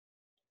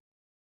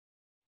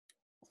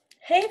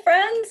Hey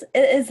friends,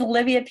 it is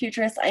Livia.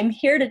 I'm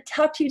here to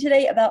talk to you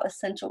today about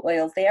essential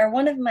oils. They are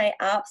one of my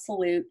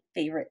absolute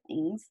favorite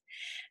things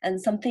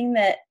and something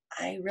that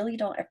I really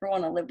don't ever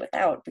want to live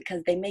without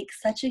because they make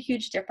such a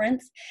huge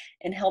difference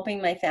in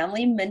helping my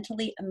family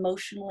mentally,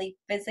 emotionally,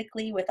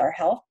 physically with our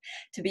health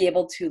to be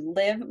able to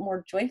live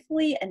more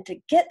joyfully and to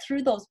get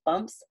through those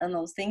bumps and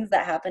those things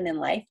that happen in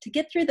life, to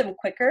get through them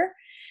quicker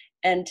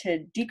and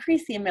to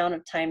decrease the amount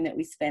of time that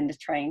we spend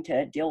trying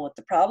to deal with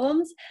the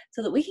problems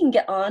so that we can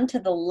get on to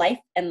the life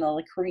and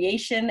the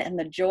creation and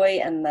the joy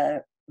and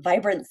the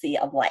vibrancy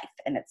of life.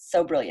 And it's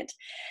so brilliant.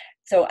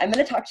 So I'm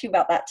going to talk to you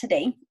about that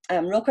today.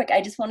 Real quick,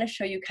 I just want to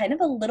show you kind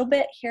of a little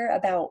bit here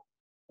about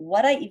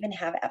what I even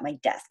have at my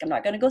desk. I'm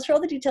not going to go through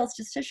all the details,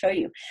 just to show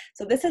you.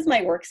 So this is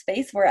my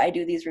workspace where I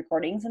do these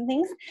recordings and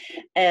things.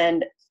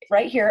 And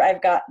right here,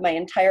 I've got my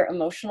entire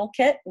emotional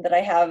kit that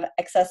I have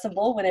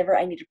accessible whenever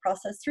I need to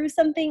process through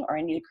something or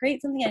I need to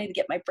create something. I need to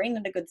get my brain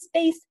in a good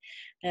space.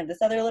 I have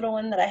this other little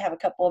one that I have a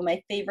couple of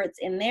my favorites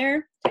in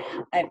there.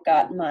 I've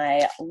got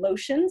my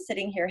lotion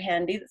sitting here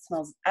handy that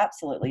smells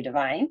absolutely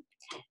divine.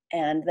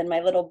 And then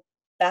my little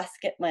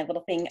basket, my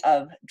little thing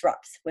of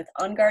drops with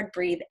On Guard,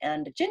 Breathe,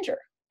 and Ginger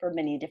for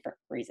many different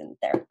reasons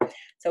there.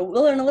 So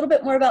we'll learn a little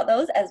bit more about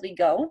those as we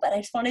go, but I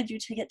just wanted you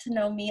to get to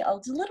know me a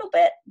little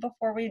bit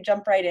before we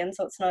jump right in,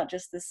 so it's not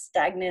just this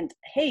stagnant,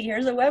 hey,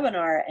 here's a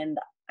webinar, and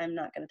I'm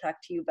not going to talk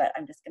to you, but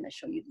I'm just going to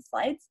show you the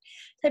slides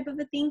type of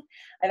a thing.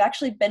 I've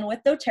actually been with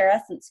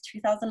dōTERRA since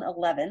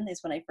 2011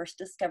 is when I first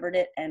discovered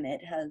it, and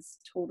it has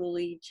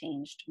totally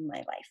changed my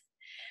life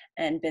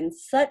and been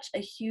such a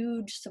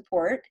huge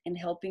support in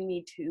helping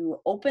me to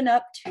open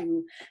up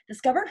to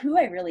discover who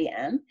I really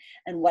am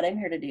and what I'm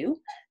here to do,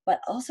 but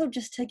also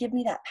just to give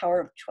me that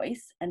power of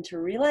choice and to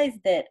realize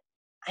that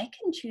I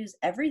can choose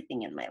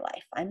everything in my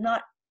life. I'm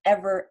not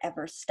ever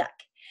stuck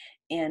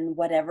in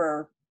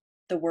whatever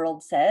the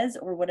world says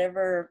or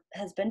whatever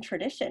has been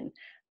tradition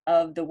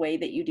of the way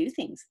that you do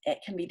things. It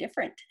can be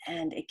different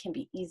and it can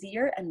be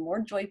easier and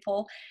more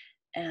joyful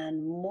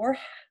and more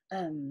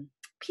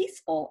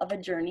peaceful of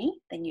a journey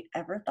than you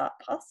ever thought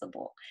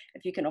possible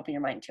if you can open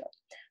your mind to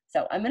it.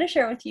 So I'm going to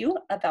share with you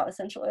about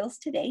essential oils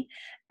today,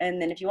 and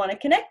then if you want to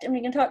connect and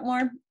we can talk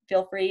more,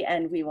 feel free,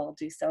 and we will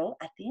do so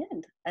at the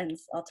end, and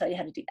I'll tell you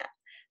how to do that.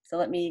 So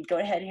let me go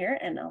ahead here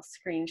and I'll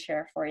screen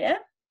share for you.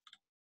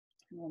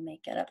 We'll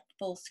make it up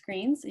full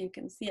screen so you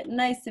can see it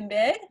nice and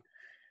big.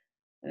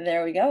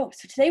 There we go.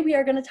 So today we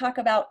are going to talk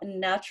about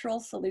natural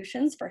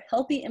solutions for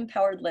healthy,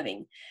 empowered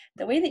living.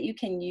 The way that you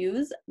can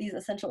use these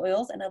essential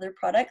oils and other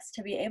products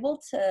to be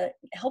able to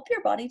help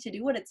your body to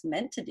do what it's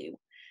meant to do,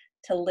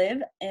 to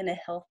live in a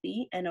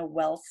healthy and a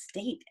well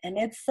state. And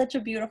it's such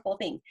a beautiful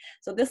thing.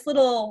 So this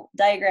little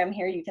diagram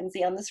here you can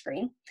see on the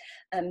screen,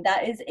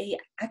 that is a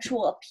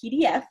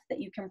PDF that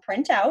you can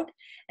print out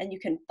and you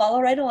can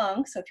follow right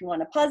along. So if you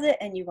want to pause it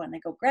and you want to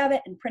go grab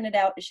it and print it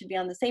out, it should be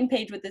on the same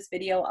page with this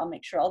video. I'll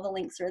make sure all the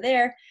links are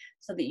there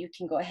so that you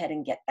can go ahead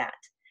and get that.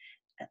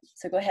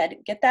 So go ahead,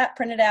 get that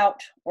printed out,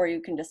 or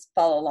you can just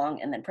follow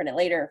along and then print it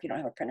later. If you don't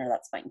have a printer,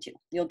 that's fine too.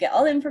 You'll get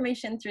all the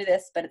information through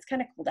this, but it's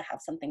kind of cool to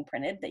have something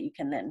printed that you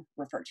can then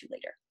refer to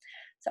later.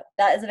 So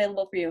that is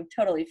available for you,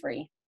 totally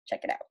free. Check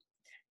it out.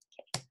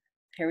 Okay,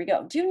 here we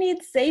go. Do you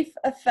need safe,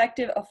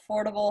 effective,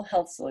 affordable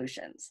health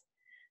solutions?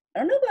 I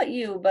don't know about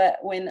you, but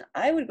when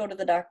I would go to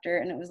the doctor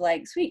and it was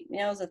like, sweet, you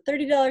know, it was a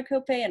 $30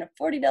 copay and a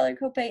 $40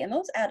 copay, and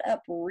those add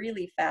up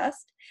really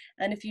fast.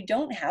 And if you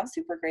don't have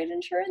super great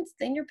insurance,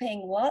 then you're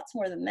paying lots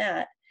more than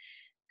that.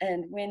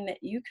 And when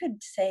you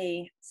could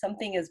say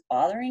something is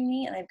bothering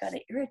me and I've got an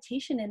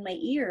irritation in my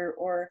ear,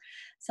 or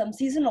some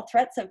seasonal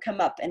threats have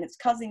come up and it's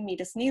causing me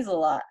to sneeze a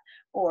lot,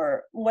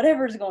 or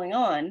whatever's going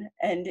on,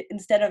 and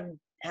instead of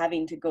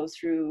having to go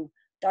through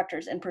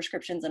doctors and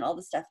prescriptions and all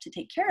the stuff to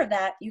take care of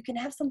that, you can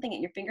have something at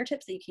your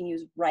fingertips that you can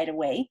use right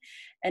away,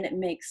 and it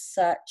makes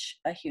such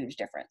a huge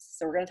difference.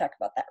 So we're going to talk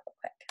about that real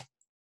quick.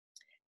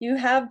 You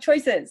have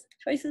choices.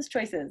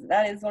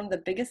 That is one of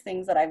the biggest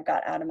things that I've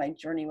got out of my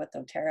journey with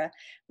dōTERRA,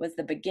 was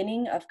the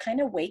beginning of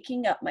kind of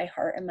waking up my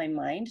heart and my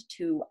mind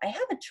to, I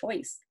have a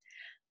choice.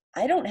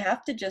 I don't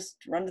have to just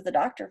run to the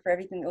doctor for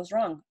everything that goes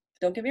wrong.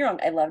 Don't get me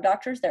wrong, I love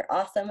doctors. They're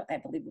awesome. I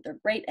believe that they're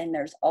great, and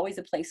there's always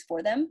a place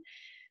for them.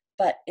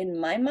 But in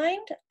my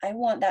mind, I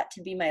want that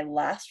to be my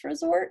last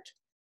resort,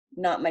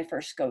 not my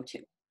first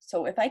go-to.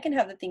 So if I can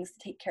have the things to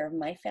take care of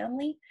my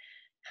family,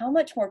 how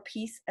much more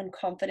peace and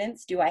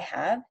confidence do I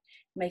have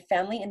in my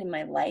family and in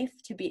my life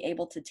to be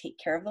able to take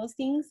care of those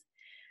things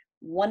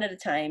one at a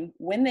time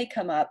when they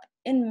come up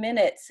in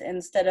minutes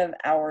instead of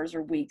hours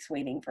or weeks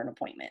waiting for an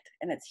appointment?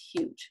 And it's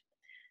huge.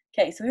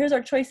 Okay, so here's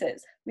our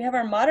choices. We have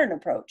our modern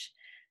approach.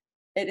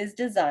 It is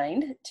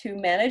designed to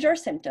manage our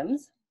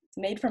symptoms. It's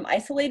made from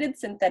isolated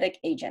synthetic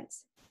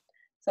agents.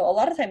 So a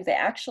lot of times they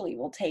actually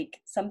will take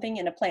something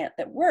in a plant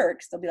that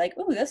works. They'll be like,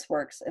 ooh, this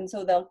works. And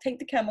so they'll take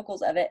the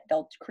chemicals of it,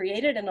 they'll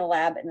create it in a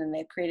lab, and then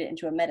they create it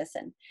into a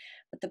medicine.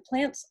 But the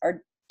plants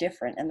are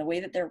different, and the way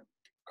that they're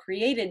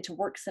created to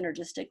work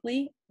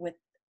synergistically with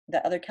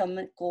the other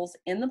chemicals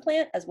in the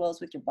plant as well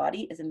as with your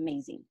body is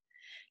amazing.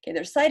 Okay,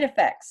 there's side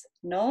effects,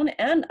 known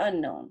and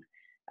unknown.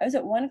 I was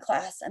at one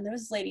class and there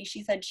was this lady,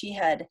 she said she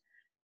had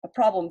a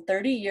problem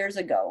 30 years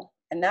ago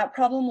and that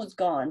problem was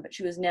gone, but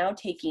she was now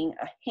taking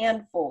a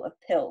handful of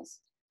pills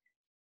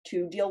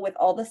to deal with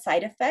all the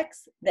side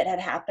effects that had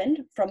happened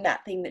from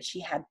that thing that she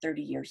had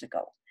 30 years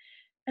ago.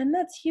 And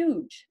that's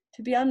huge.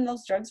 To be on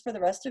those drugs for the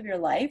rest of your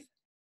life,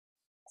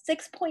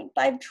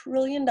 $6.5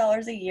 trillion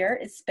a year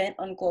is spent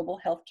on global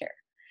healthcare.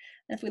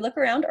 And if we look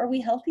around, are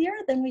we healthier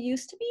than we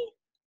used to be?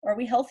 Are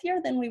we healthier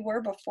than we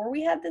were before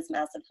we had this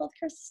massive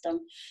healthcare system?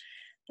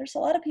 There's a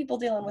lot of people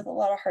dealing with a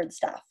lot of hard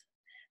stuff.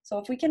 So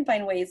if we can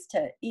find ways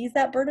to ease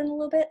that burden a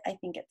little bit, I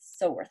think it's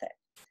so worth it.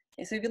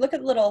 Okay, so if you look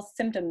at the little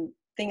symptom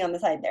thing on the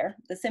side there,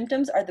 the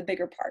symptoms are the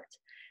bigger part.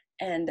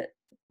 And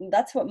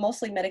that's what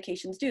mostly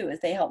medications do, is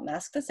they help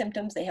mask the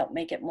symptoms, they help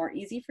make it more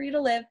easy for you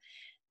to live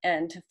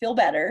and to feel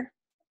better,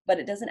 but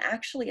it doesn't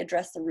actually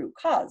address the root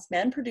cause.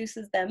 Man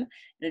produces them,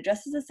 it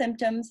addresses the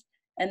symptoms,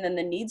 and then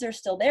the needs are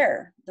still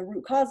there. The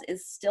root cause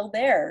is still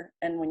there,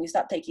 and when you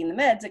stop taking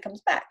the meds, it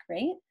comes back,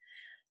 right?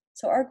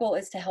 So our goal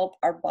is to help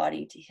our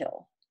body to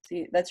heal.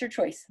 So that's your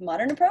choice,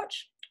 modern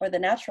approach or the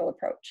natural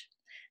approach.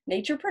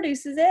 Nature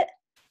produces it,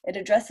 it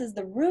addresses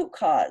the root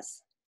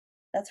cause.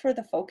 That's where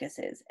the focus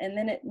is. And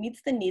then it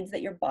meets the needs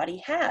that your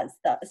body has.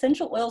 The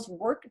essential oils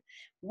work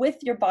with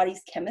your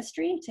body's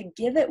chemistry to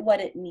give it what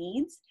it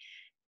needs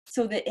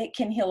so that it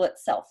can heal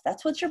itself.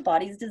 That's what your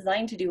body's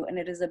designed to do, and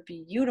it is a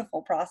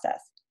beautiful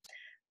process.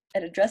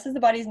 It addresses the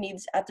body's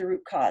needs at the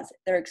root cause.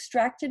 They're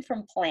extracted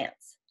from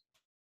plants.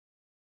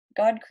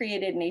 God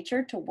created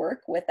nature to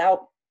work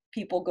without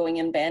people going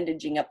and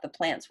bandaging up the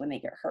plants when they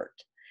get hurt.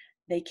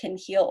 They can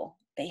heal.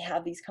 They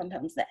have these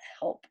compounds that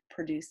help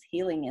produce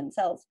healing in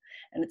cells,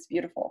 and it's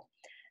beautiful.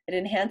 It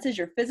enhances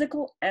your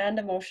physical and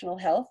emotional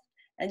health,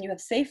 and you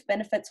have safe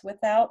benefits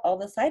without all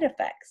the side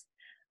effects.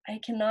 I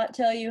cannot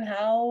tell you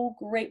how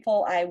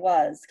grateful I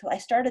was, because I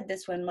started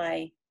this when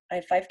I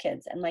have 5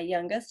 kids, and my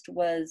youngest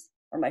was,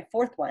 or my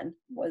 4th one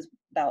was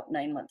about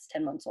 9 months,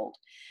 10 months old.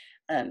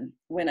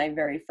 When I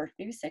very first,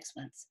 maybe 6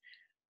 months,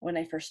 when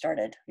I first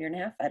started, 1.5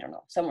 years, I don't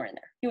know, somewhere in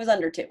there. He was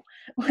under 2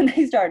 when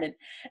I started.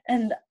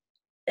 And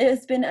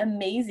it's been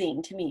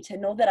amazing to me to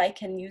know that I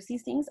can use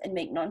these things and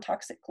make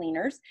non-toxic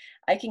cleaners.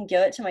 I can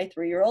give it to my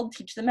 3-year-old,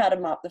 teach them how to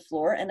mop the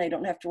floor, and I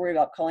don't have to worry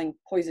about calling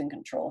poison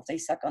control if they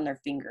suck on their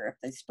finger, if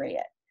they spray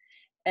it.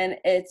 And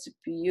it's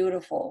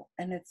beautiful,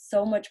 and it's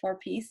so much more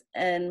peace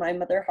and my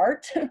mother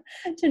heart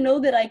to know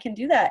that I can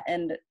do that.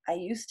 And I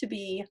used to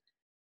be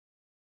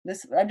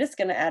this, I'm just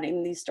going to add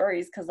in these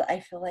stories because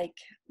I feel like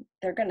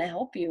they're going to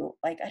help you.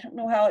 Like, I don't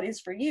know how it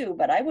is for you,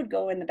 but I would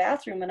go in the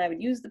bathroom and I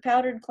would use the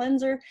powdered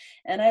cleanser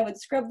and I would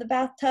scrub the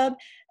bathtub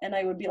and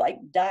I would be like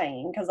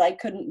dying because I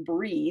couldn't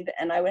breathe,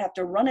 and I would have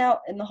to run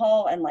out in the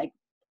hall and like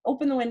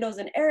open the windows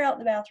and air out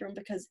the bathroom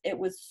because it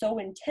was so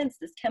intense,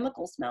 this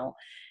chemical smell.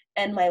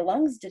 And my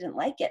lungs didn't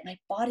like it. My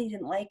body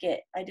didn't like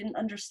it. I didn't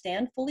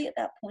understand fully at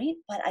that point,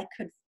 but I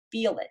could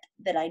feel it,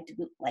 that I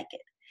didn't like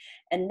it.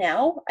 And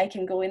now I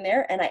can go in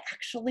there and I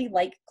actually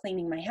like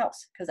cleaning my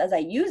house, because as I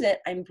use it,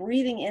 I'm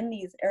breathing in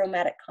these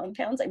aromatic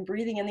compounds. I'm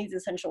breathing in these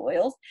essential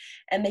oils,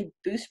 and they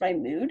boost my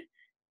mood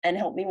and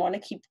help me want to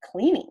keep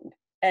cleaning.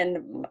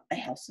 And my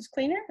house is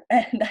cleaner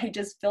and I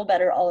just feel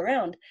better all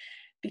around,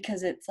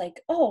 because it's like,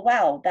 oh,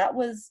 wow,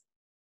 it's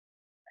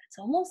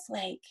almost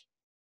like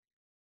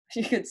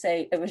you could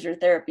say it was your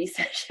therapy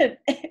session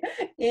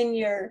in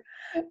your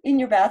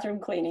bathroom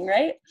cleaning,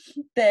 right?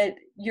 That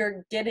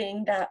you're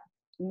getting that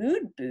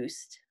mood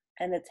boost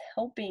and it's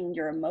helping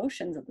your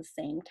emotions at the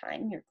same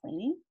time you're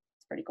cleaning.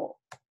 It's pretty cool.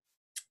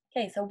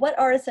 Okay, so what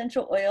are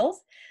essential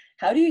oils?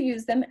 How do you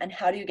use them, and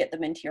how do you get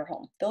them into your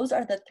home? Those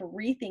are the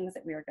 3 things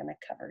that we are going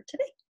to cover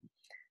today.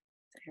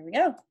 So here we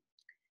go.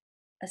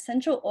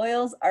 Essential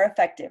oils are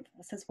effective.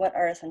 This is what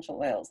are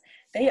essential oils.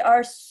 They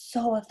are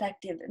so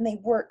effective and they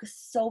work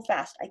so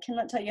fast. I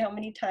cannot tell you how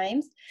many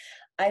times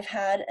I've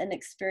had an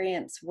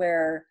experience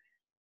where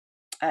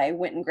I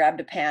went and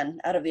grabbed a pan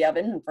out of the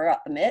oven and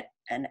forgot the mitt,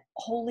 and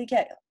holy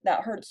cow,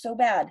 that hurt so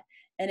bad.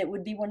 And it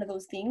would be one of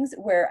those things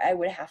where I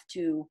would have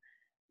to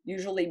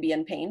usually be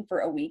in pain for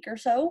a week or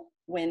so,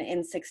 when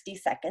in 60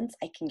 seconds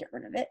I can get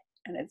rid of it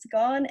and it's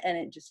gone, and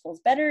it just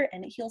feels better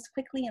and it heals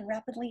quickly and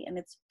rapidly, and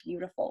it's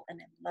beautiful and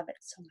I love it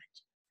so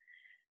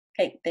much.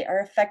 Okay, they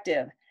are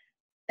effective.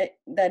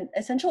 The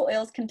essential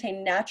oils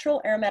contain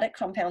natural aromatic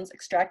compounds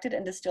extracted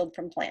and distilled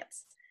from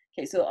plants.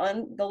 Okay, so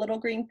on the little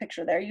green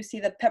picture there, you see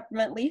the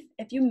peppermint leaf.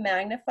 If you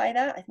magnify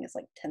that, I think it's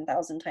like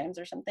 10,000 times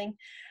or something,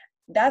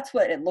 that's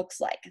what it looks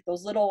like.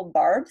 Those little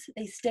barbs,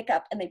 they stick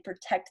up and they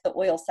protect the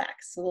oil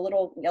sacs. So the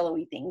little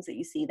yellowy things that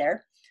you see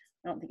there,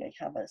 I don't think I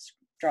have a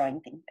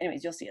drawing thing.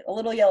 Anyways, you'll see it, a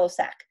little yellow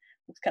sac.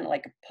 It's kind of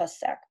like a pus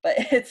sac, but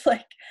it's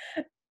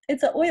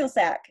an oil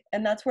sac,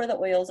 and that's where the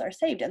oils are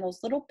saved. And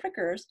those little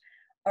prickers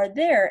are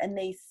there, and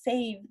they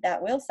save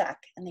that oil sac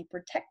and they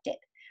protect it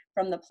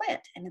from the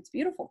plant. And it's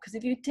beautiful, because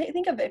if you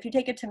think of it, if you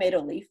take a tomato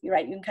leaf,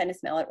 right, you can kind of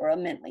smell it, or a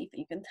mint leaf,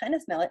 you can kind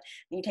of smell it,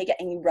 and you take it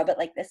and you rub it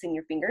like this in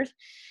your fingers.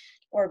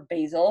 or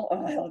basil.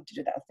 Oh, I love to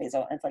do that with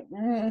basil. It's like,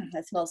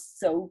 that smells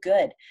so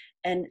good.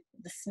 And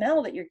the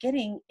smell that you're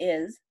getting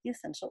is the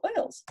essential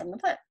oils from the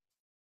plant.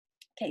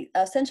 Okay,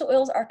 essential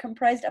oils are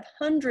comprised of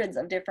hundreds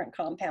of different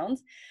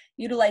compounds,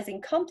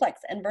 utilizing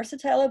complex and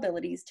versatile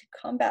abilities to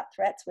combat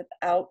threats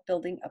without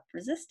building up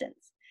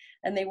resistance.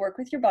 And they work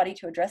with your body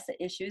to address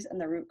the issues and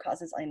the root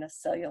causes on a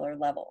cellular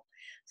level.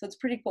 So it's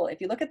pretty cool.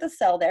 If you look at the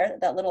cell there,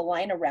 that little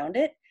line around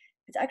it,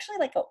 it's actually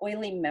like an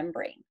oily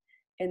membrane.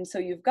 And so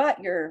you've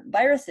got your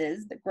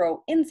viruses that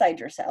grow inside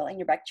your cell and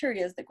your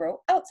bacteria that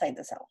grow outside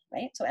the cell,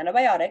 right? So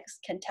antibiotics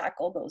can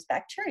tackle those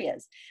bacteria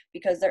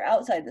because they're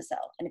outside the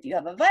cell. And if you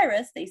have a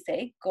virus, they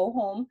say, go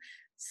home,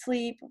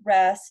 sleep,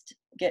 rest,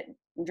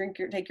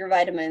 take your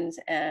vitamins,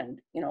 and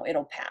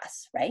it'll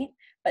pass, right?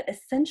 But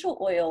essential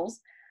oils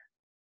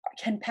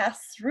can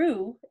pass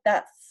through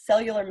that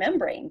cellular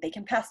membrane. They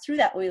can pass through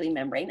that oily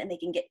membrane and they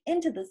can get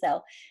into the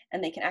cell,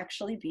 and they can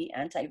actually be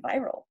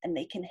antiviral, and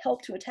they can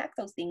help to attack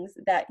those things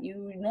that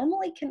you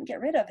normally can't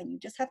get rid of, and you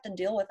just have to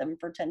deal with them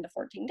for 10 to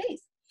 14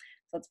 days.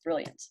 So it's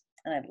brilliant,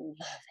 and I love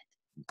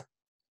it.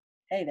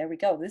 Hey, there we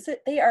go.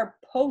 They are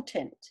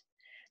potent.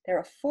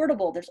 They're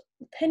affordable. There's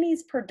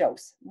pennies per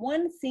dose.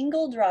 One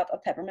single drop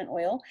of peppermint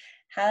oil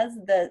has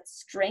the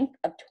strength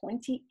of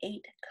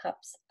 28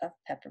 cups of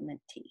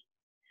peppermint tea.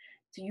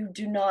 So you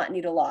do not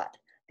need a lot.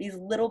 These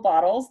little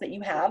bottles that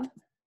you have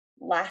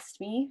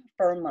last me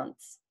for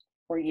months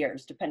or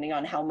years, depending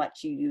on how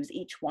much you use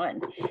each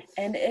one.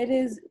 And it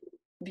is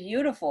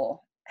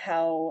beautiful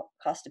how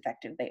cost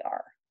effective they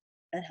are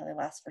and how they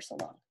last for so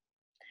long.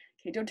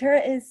 Okay,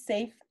 doTERRA is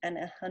safe and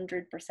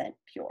 100%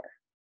 pure.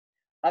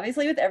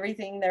 Obviously with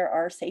everything there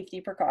are safety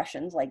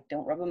precautions, like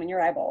don't rub them in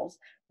your eyeballs,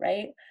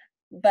 right?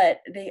 But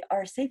they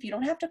are safe. You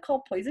don't have to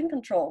call poison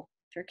control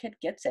if your kid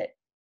gets it.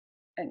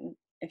 And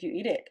if you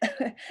eat it,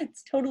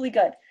 it's totally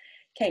good.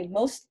 Okay,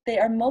 they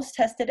are most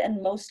tested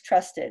and most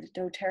trusted.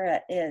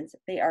 doTERRA is.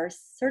 They are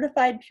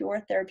certified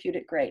pure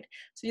therapeutic grade.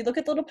 So you look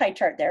at the little pie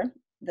chart there,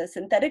 the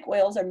synthetic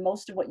oils are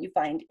most of what you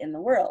find in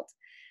the world.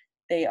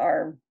 They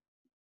are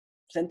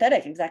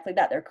synthetic, exactly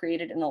that. They're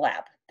created in the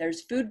lab.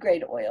 There's food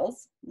grade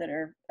oils that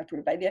are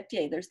approved by the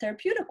FDA. There's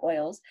therapeutic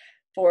oils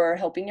for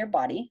helping your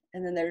body.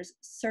 And then there's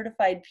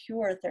certified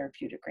pure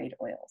therapeutic grade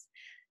oils.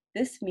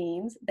 This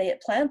means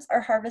plants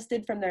are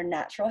harvested from their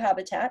natural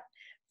habitat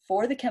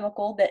for the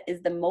chemical that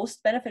is the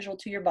most beneficial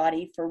to your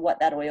body for what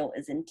that oil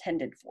is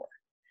intended for.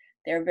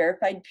 They're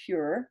verified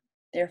pure.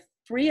 They're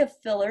free of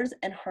fillers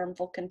and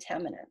harmful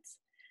contaminants.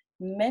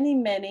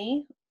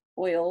 Many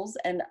oils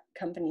and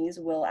companies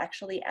will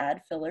actually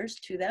add fillers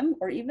to them,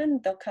 or even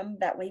they'll come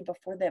that way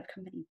before the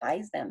company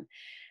buys them.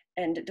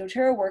 And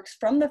doTERRA works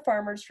with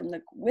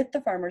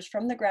the farmers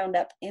from the ground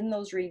up in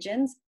those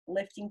regions,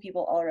 lifting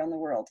people all around the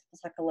world. We'll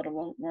talk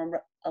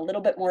a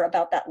little bit more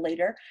about that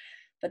later,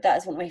 but that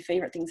is one of my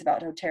favorite things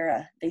about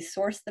doTERRA. They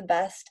source the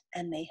best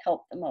and they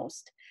help the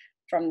most.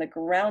 From the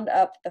ground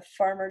up, the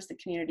farmers, the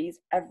communities,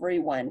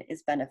 everyone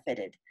is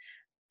benefited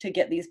to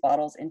get these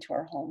bottles into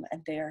our home,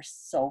 and they are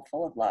so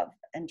full of love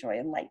and joy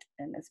and light,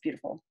 and it's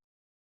beautiful.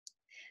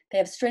 They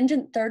have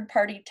stringent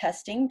third-party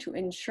testing to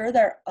ensure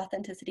their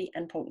authenticity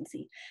and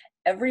potency.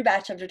 Every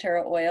batch of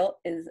doTERRA oil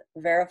is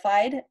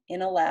verified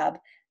in a lab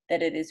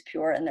that it is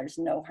pure and there's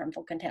no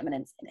harmful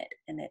contaminants in it,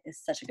 and it is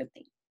such a good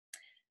thing.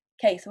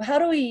 Okay, so how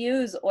do we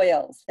use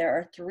oils? There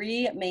are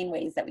three main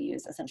ways that we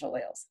use essential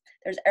oils.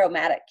 There's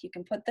aromatic. You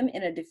can put them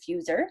in a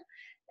diffuser,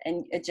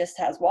 and it just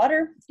has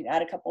water. You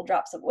add a couple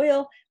drops of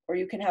oil, or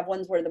you can have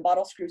ones where the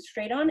bottle screws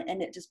straight on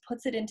and it just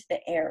puts it into the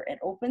air. It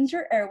opens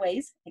your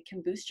airways, it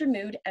can boost your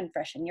mood and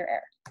freshen your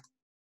air. Okay.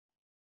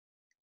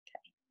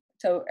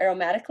 So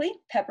aromatically,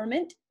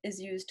 peppermint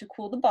is used to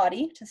cool the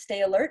body, to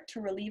stay alert,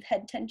 to relieve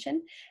head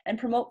tension, and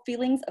promote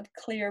feelings of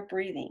clear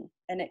breathing.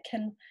 And it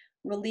can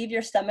relieve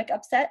your stomach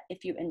upset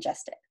if you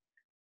ingest it.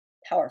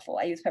 Powerful.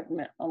 I use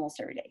peppermint almost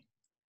every day.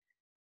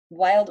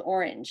 Wild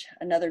orange,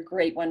 another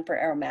great one for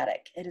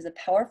aromatic. It is a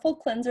powerful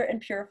cleanser and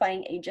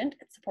purifying agent.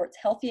 It supports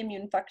healthy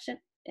immune function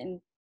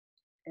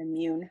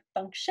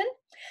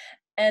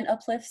and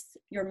uplifts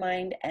your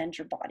mind and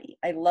your body.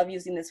 I love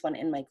using this one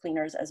in my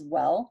cleaners as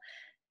well,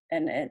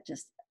 and it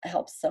just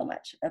helps so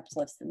much,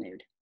 uplifts the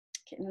mood.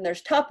 Okay, and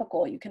there's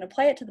topical. You can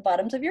apply it to the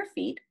bottoms of your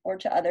feet or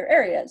to other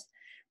areas,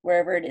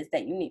 wherever it is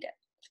that you need it.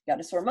 If you've got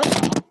a sore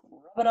muscle,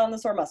 rub it on the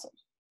sore muscle.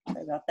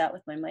 Sorry about that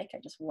with my mic, I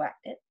just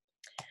whacked it.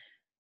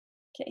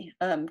 Okay,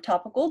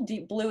 topical,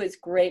 deep blue is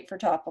great for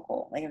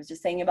topical. Like I was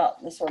just saying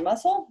about the sore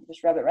muscle,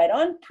 just rub it right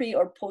on, pre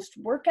or post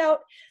workout,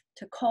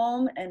 to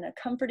calm, and a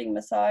comforting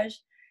massage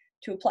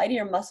to apply to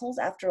your muscles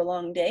after a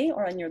long day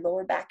or on your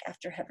lower back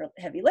after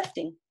heavy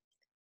lifting.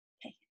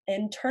 Okay.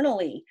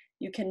 Internally,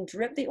 you can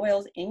drip the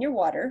oils in your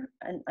water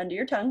and under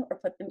your tongue, or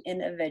put them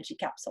in a veggie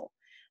capsule.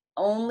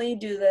 Only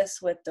do this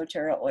with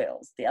doTERRA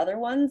oils. The other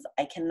ones,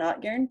 I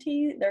cannot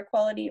guarantee their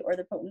quality or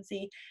their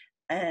potency,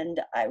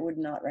 and I would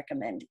not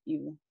recommend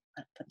you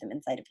put them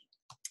inside of you.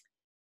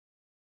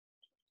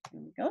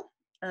 Here we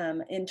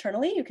go.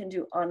 Internally, you can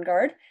do On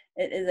Guard.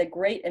 It is a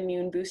great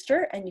immune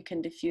booster, and you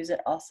can diffuse it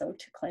also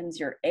to cleanse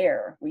your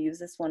air. We use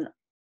this one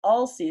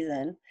all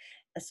season,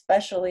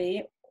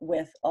 especially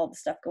with all the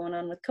stuff going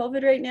on with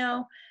COVID right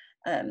now.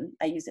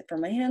 I use it for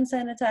my hand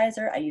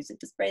sanitizer. I use it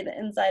to spray the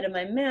inside of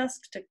my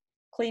mask to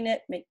clean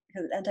it, make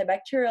because it's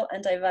antibacterial,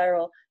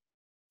 antiviral,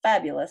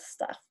 fabulous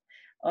stuff.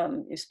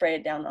 You spray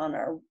it down on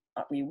our,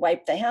 we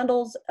wipe the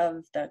handles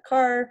of the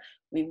car,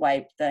 we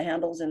wipe the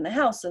handles in the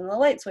house and the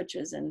light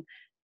switches and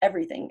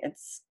everything.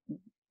 It's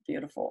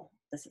beautiful.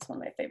 This is one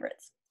of my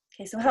favorites.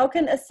 Okay, so how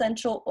can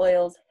essential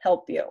oils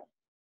help you?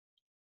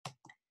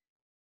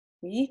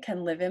 We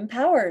can live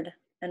empowered.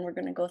 And we're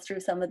going to go through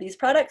some of these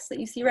products that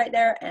you see right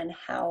there and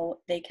how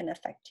they can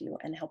affect you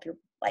and help your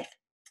life.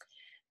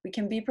 We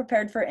can be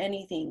prepared for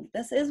anything.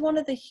 This is one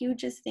of the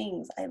hugest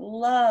things. I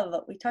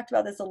love, we talked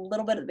about this a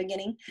little bit at the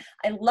beginning.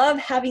 I love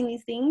having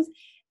these things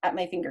at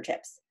my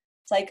fingertips.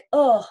 It's like,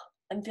 oh,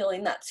 I'm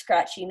feeling that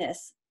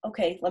scratchiness.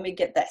 Okay, let me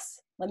get this.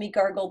 Let me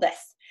gargle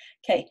this.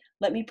 Okay,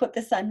 let me put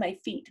this on my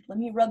feet. Let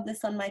me rub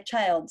this on my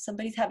child.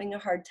 Somebody's having a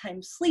hard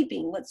time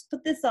sleeping. Let's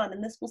put this on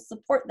and this will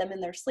support them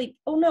in their sleep.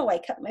 Oh no, I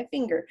cut my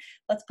finger.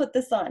 Let's put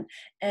this on.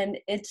 And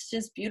it's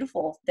just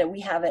beautiful that we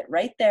have it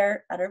right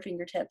there at our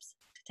fingertips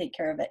to take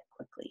care of it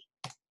quickly.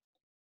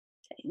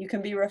 Okay, you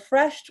can be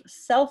refreshed with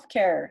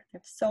self-care.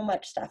 There's so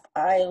much stuff.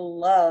 I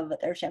love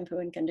their shampoo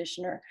and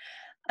conditioner.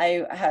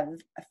 I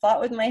fought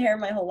with my hair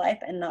my whole life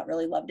and not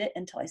really loved it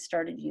until I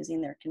started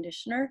using their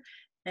conditioner.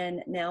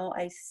 And now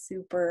I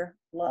super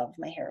love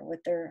my hair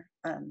with their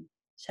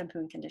shampoo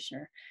and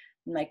conditioner.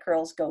 My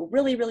curls go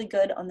really, really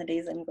good on the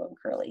days I'm going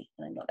curly,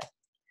 and I love it.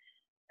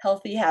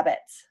 Healthy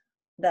habits,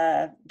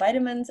 the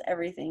vitamins,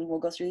 everything. We'll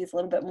go through these a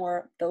little bit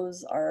more.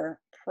 Those are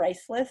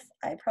priceless.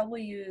 I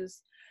probably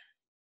use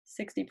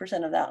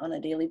 60% of that on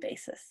a daily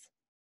basis,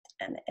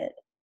 and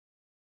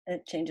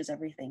it changes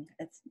everything.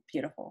 It's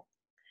beautiful.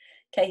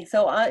 Okay,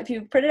 so if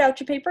you printed out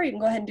your paper, you can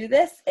go ahead and do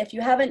this. If you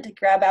haven't,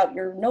 grab out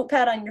your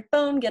notepad on your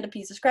phone, get a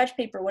piece of scratch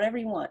paper, whatever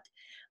you want.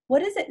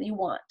 What is it you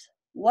want?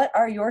 What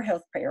are your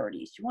health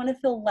priorities? You want to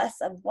feel less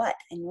of what?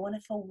 And you want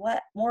to feel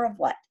what? More of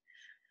what?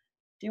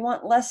 Do you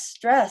want less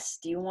stress?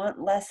 Do you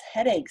want less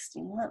headaches? Do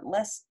you want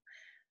less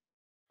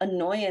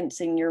annoyance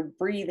in your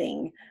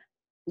breathing?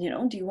 You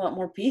know, do you want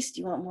more peace?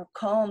 Do you want more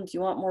calm? Do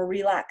you want more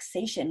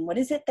relaxation? What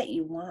is it that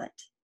you want?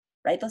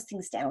 Write those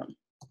things down.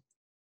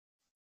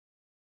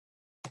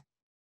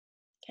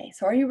 Okay,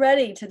 so are you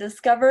ready to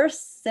discover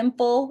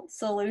simple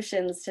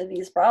solutions to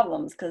these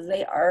problems? Because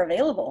they are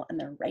available and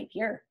they're right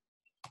here.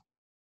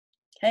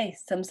 Okay,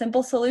 some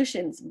simple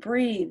solutions.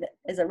 Breathe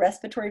is a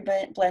respiratory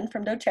blend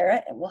from dōTERRA.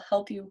 It will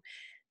help you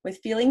with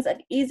feelings of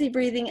easy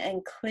breathing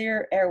and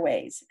clear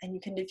airways. And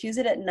you can diffuse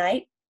it at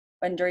night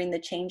and during the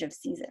change of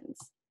seasons.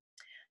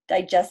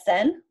 Digest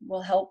Zen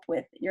will help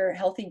with your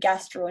healthy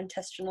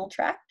gastrointestinal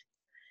tract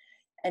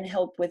and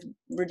help with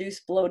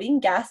reduced bloating,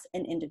 gas,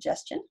 and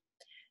indigestion.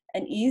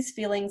 And ease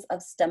feelings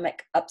of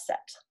stomach upset.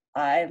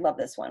 I love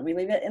this one. We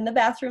leave it in the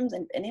bathrooms,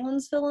 and if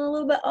anyone's feeling a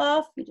little bit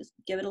off, you just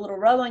give it a little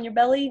rub on your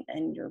belly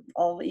and you're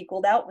all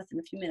equaled out within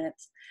a few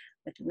minutes,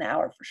 within an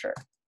hour for sure.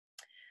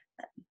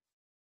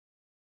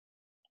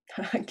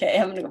 Okay,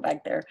 I'm gonna go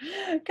back there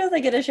because I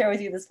get to share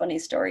with you this funny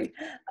story.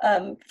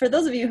 For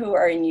those of you who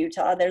are in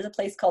Utah, there's a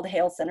place called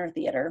Hale Center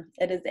Theater.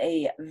 It is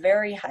a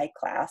very high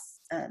class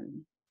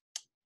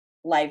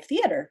live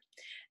theater.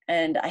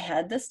 And I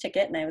had this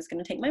ticket and I was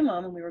going to take my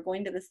mom and we were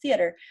going to this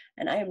theater,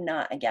 and I am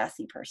not a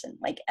gassy person,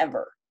 like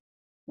ever.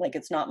 Like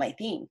it's not my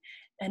thing.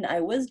 And I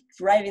was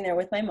driving there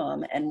with my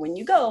mom, and when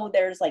you go,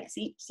 there's like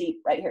seat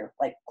right here,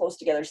 like close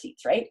together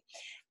seats, right?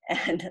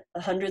 And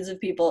hundreds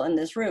of people in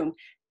this room.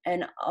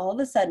 And all of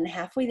a sudden,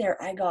 halfway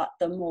there, I got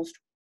the most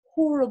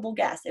horrible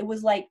gas. It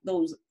was like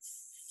those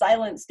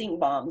silent stink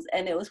bombs,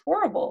 and it was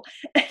horrible.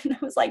 And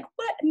I was like,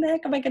 what in the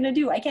heck am I going to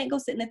do? I can't go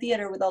sit in a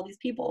theater with all these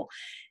people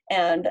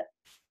and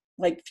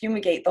like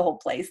fumigate the whole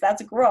place.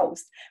 That's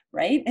gross,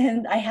 right?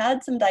 And I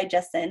had some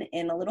Digestin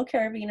in a little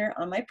carabiner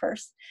on my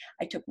purse.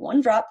 I took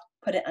one drop,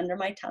 put it under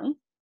my tongue,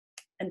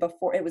 and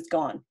before it was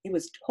gone. It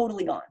was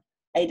totally gone.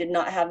 I did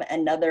not have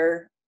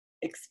another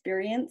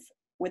experience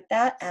with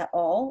that at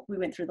all. We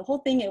went through the whole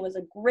thing. It was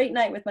a great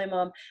night with my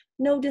mom.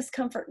 No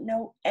discomfort,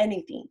 no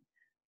anything.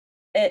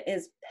 It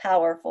is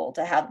powerful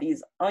to have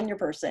these on your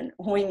person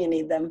when you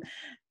need them,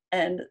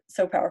 and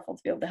so powerful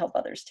to be able to help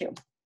others too.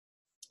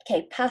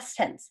 Okay, past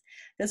tense.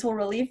 This will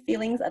relieve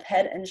feelings of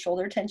head and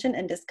shoulder tension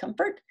and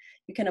discomfort.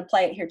 You can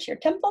apply it here to your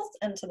temples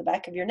and to the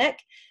back of your neck,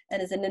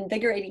 and is an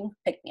invigorating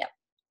pick-me-up.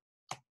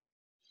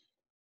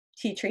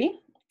 Tea tree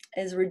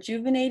is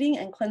rejuvenating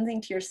and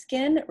cleansing to your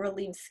skin,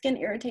 relieves skin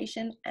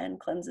irritation, and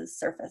cleanses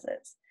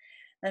surfaces.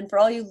 And for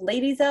all you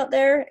ladies out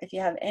there, if you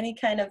have any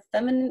kind of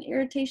feminine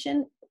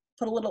irritation,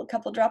 put a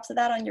couple drops of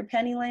that on your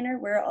panty liner,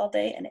 wear it all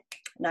day, and it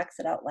knocks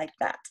it out like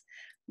that.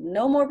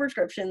 No more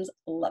prescriptions,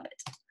 love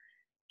it.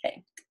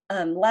 Okay,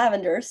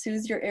 lavender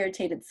soothes your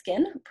irritated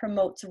skin,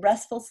 promotes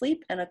restful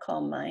sleep and a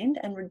calm mind,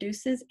 and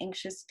reduces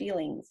anxious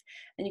feelings.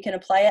 And you can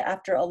apply it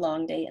after a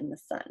long day in the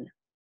sun.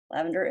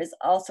 Lavender is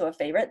also a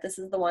favorite. This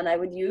is the one I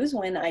would use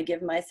when I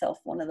give myself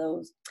one of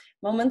those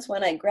moments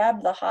when I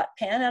grabbed the hot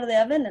pan out of the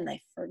oven and I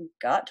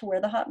forgot to wear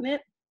the hot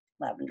mitt.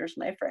 Lavender's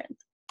my friend.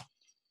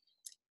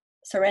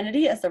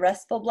 Serenity is the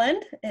restful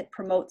blend. It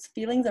promotes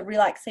feelings of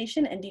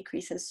relaxation and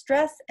decreases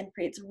stress and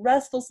creates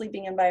restful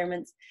sleeping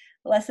environments,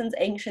 lessens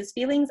anxious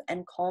feelings,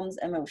 and calms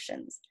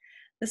emotions.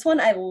 This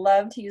one I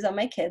love to use on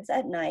my kids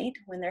at night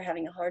when they're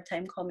having a hard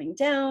time calming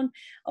down.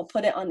 I'll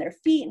put it on their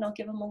feet and I'll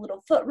give them a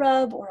little foot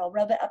rub, or I'll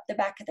rub it up the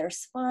back of their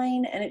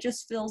spine, and it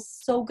just feels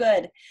so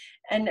good.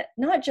 And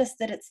not just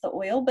that it's the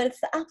oil, but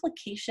it's the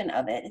application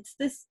of it. It's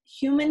this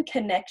human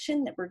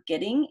connection that we're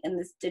getting in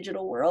this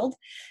digital world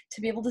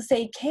to be able to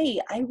say, "Kay,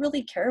 I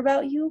really care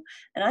about you,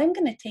 and I'm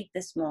going to take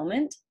this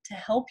moment to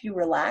help you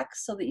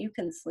relax so that you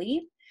can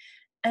sleep."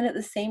 And at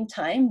the same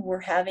time, we're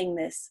having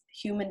this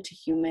human to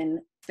human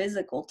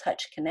physical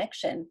touch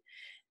connection.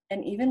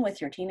 And even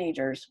with your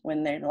teenagers,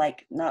 when they're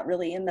like not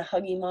really in the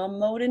huggy mom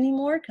mode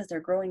anymore because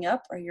they're growing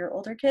up, or your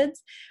older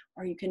kids,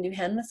 or you can do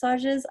hand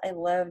massages. I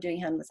love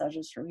doing hand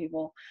massages for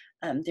people.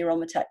 The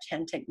Aroma Touch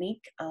hand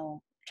technique.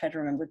 I'll try to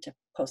remember to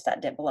post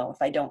that down below. If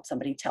I don't,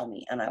 somebody tell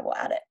me and I will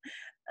add it.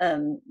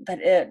 But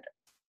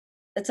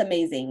it's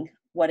amazing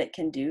what it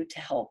can do to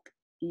help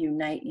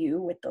unite you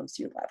with those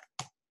you love.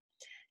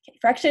 Okay.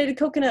 Fractionated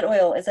coconut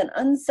oil is an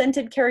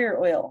unscented carrier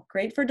oil,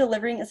 great for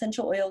delivering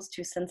essential oils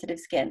to sensitive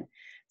skin.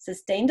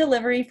 Sustained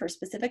delivery for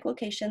specific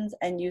locations,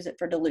 and use it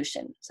for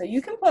dilution. So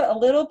you can put a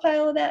little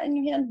pile of that in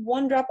your hand,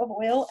 1 drop of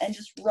oil, and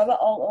just rub it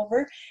all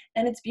over.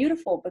 And it's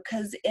beautiful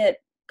because it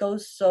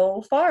goes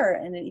so far,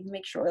 and it even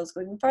makes your oils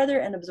go even farther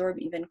and absorb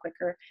even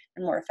quicker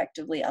and more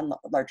effectively on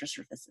larger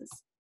surfaces,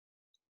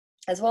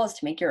 as well as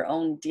to make your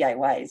own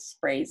DIY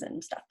sprays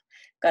and stuff.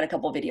 Got a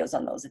couple videos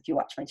on those. If you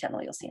watch my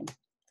channel, you'll see them.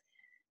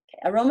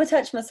 Okay. Aroma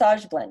Touch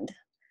Massage Blend.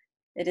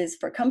 It is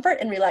for comfort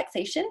and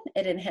relaxation.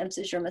 It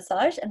enhances your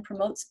massage and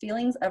promotes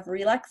feelings of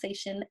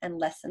relaxation and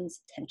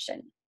lessens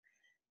tension.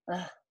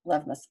 I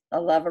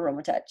love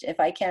Aroma Touch. If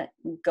I can't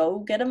go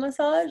get a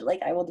massage,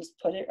 like I will just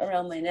put it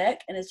around my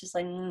neck, and it's just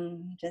like,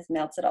 just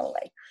melts it all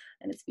away.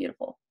 And it's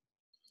beautiful.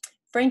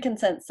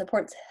 Frankincense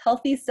supports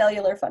healthy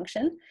cellular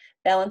function,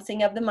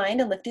 balancing of the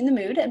mind and lifting the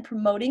mood, and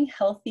promoting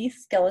healthy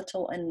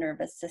skeletal and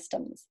nervous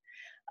systems.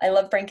 I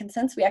love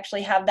frankincense. We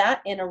actually have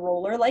that in a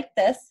roller like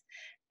this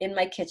in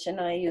my kitchen.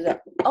 I use it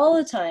all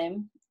the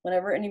time.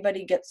 Whenever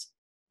anybody gets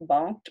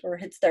bonked or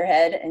hits their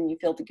head and you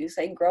feel the goose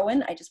egg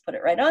growing, I just put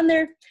it right on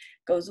there.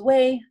 Goes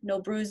away,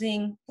 no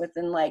bruising.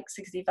 Within like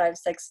 65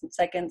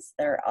 seconds,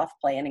 they're off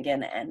playing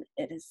again, and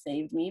it has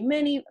saved me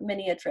many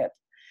a trip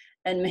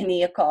and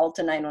many a call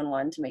to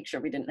 911 to make sure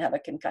we didn't have a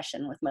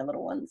concussion with my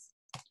little ones.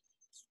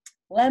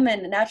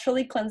 Lemon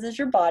naturally cleanses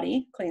your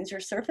body, cleans your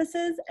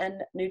surfaces,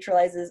 and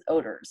neutralizes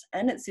odors,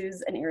 and it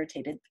soothes an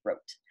irritated throat.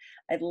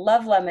 I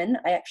love lemon.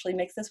 I actually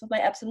mix this with my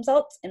Epsom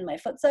salts in my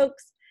foot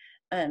soaks,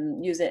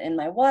 use it in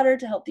my water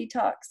to help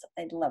detox.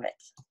 I love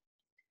it.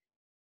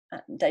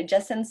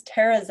 Digestins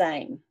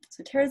Terrazyme.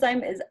 So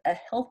Terrazyme is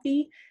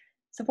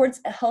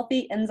supports a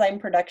healthy enzyme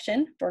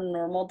production for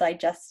normal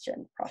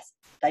digestive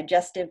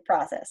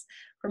process,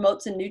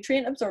 promotes a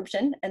nutrient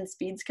absorption, and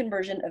speeds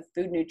conversion of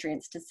food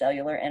nutrients to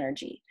cellular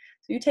energy.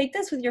 So you take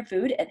this with your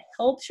food, it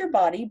helps your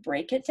body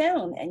break it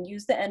down and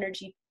use the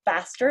energy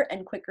faster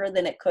and quicker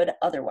than it could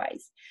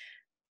otherwise.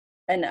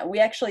 And we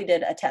actually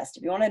did a test.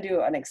 If you want to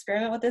do an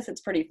experiment with this, it's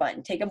pretty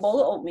fun. Take a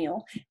bowl of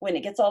oatmeal when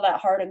it gets all that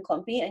hard and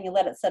clumpy, and you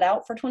let it sit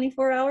out for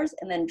 24 hours,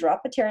 and then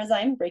drop a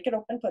Terrazyme, break it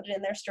open, put it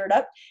in there, stir it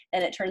up,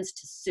 and it turns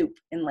to soup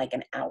in like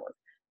an hour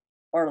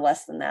or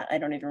less than that. I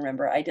don't even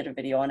remember. I did a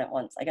video on it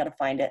once. I got to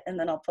find it, and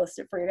then I'll post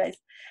it for you guys.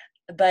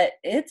 But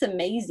it's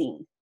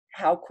amazing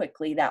how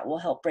quickly that will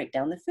help break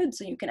down the food,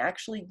 so you can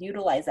actually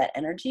utilize that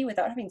energy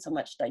without having so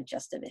much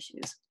digestive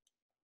issues.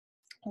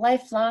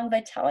 Lifelong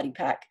Vitality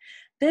Pack.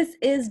 This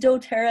is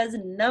doTERRA's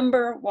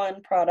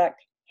 #1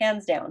 product,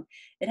 hands down.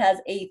 It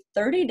has a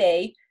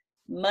 30-day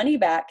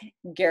money-back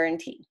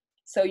guarantee.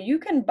 So you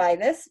can buy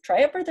this,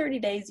 try it for 30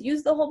 days,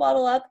 use the whole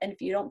bottle up, and if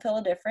you don't feel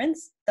a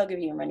difference, they'll give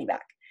you your money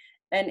back.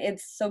 And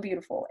it's so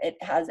beautiful.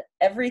 It has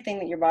everything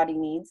that your body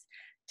needs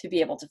to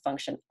be able to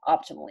function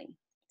optimally.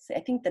 So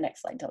I think the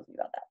next slide tells you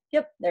about that.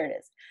 Yep, there it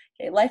is.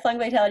 Okay, Lifelong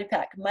Vitality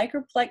Pack.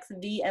 Microplex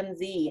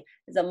VMZ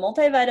is a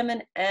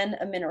multivitamin and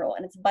a mineral,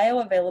 and it's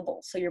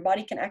bioavailable, so your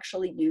body can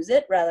actually use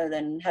it rather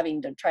than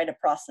having to try to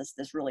process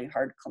this really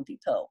hard, clumpy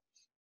pill.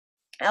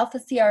 Alpha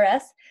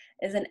CRS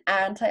is an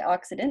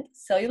antioxidant,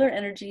 cellular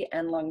energy,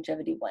 and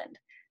longevity blend.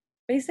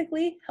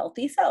 Basically,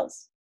 healthy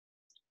cells.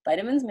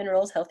 Vitamins,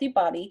 minerals, healthy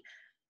body.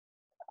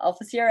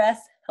 Alpha CRS,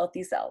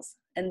 healthy cells.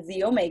 And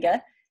Z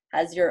Omega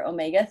has your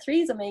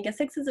omega-3s,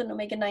 omega-6s, and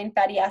omega-9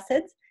 fatty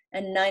acids,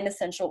 and 9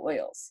 essential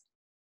oils.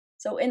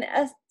 So in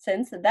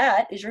essence,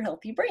 that is your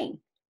healthy brain.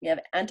 We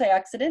have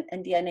antioxidant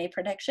and DNA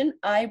protection,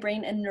 eye,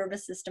 brain, and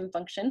nervous system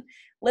function,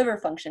 liver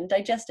function,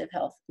 digestive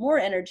health, more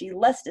energy,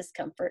 less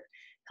discomfort,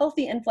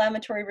 healthy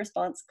inflammatory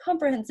response,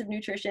 comprehensive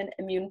nutrition,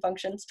 immune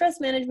function, stress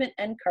management,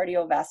 and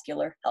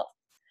cardiovascular health.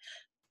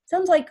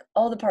 Sounds like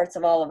all the parts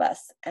of all of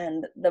us.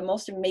 And the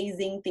most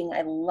amazing thing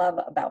I love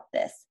about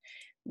this,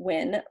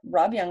 when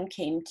Rob Young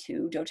came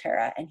to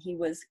doTERRA and he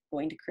was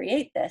going to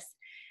create this,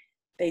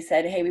 they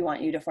said, hey, we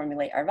want you to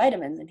formulate our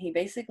vitamins. And he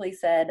basically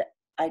said,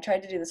 I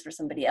tried to do this for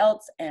somebody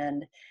else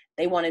and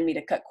they wanted me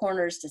to cut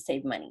corners to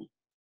save money.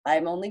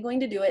 I'm only going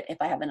to do it if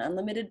I have an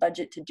unlimited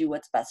budget to do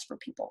what's best for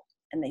people.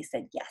 And they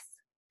said yes.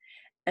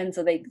 And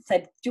so they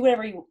said, do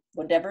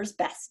whatever's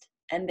best.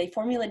 And they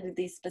formulated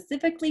these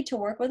specifically to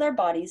work with our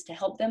bodies to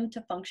help them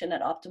to function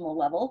at optimal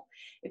level.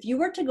 If you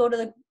were to go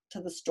to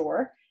the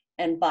store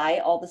and buy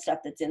all the stuff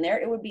that's in there,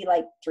 it would be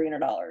like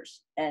 $300.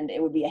 And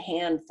it would be a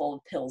handful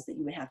of pills that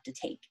you would have to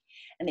take.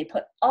 And they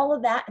put all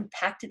of that and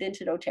packed it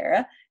into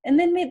doTERRA and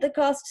then made the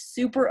cost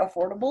super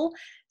affordable.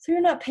 So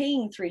you're not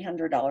paying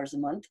 $300 a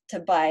month to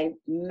buy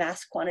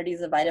mass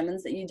quantities of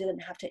vitamins that you didn't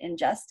have to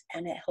ingest.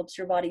 And it helps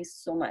your body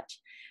so much.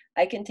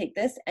 I can take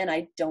this and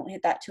I don't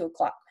hit that 2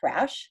 o'clock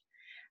crash.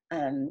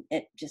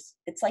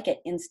 It's like an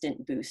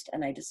instant boost.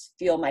 And I just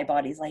feel my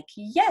body's like,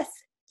 yes,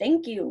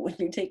 thank you, when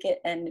you take it,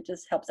 and it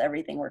just helps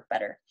everything work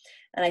better.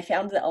 And I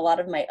found that a lot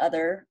of my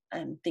other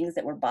things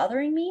that were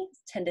bothering me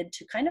tended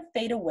to kind of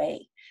fade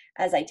away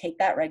as I take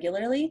that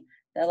regularly.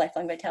 The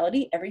Lifelong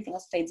Vitality, everything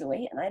else fades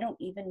away, and I don't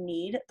even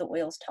need the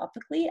oils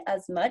topically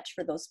as much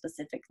for those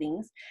specific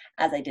things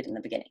as I did in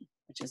the beginning,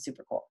 which is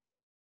super cool.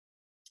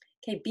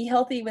 Okay, be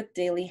healthy with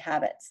daily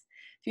habits.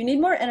 If you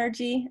need more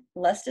energy,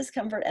 less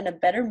discomfort, and a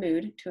better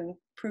mood to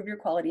improve your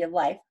quality of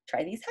life,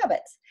 try these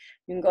habits.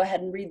 You can go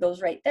ahead and read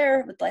those right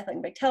there with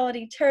Lifelong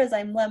Vitality,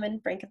 Terrazyme Lemon,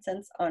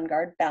 Frankincense, On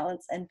Guard,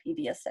 Balance, and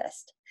PB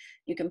Assist.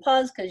 You can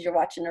pause because you're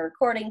watching a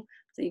recording,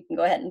 so you can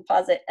go ahead and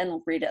pause it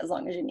and read it as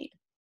long as you need.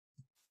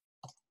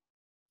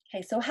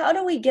 Okay, so how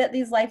do we get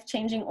these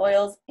life-changing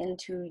oils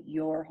into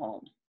your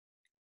home?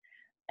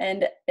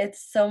 And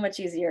it's so much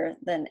easier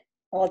than,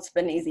 well, it's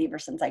been easy ever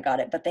since I got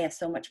it, but they have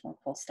so much more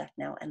cool stuff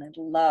now, and I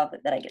love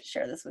that I get to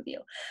share this with you.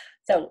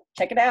 So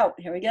check it out.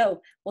 Here we go.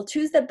 We'll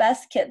choose the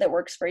best kit that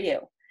works for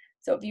you.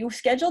 So if you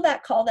schedule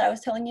that call that I was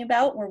telling you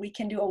about, where we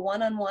can do a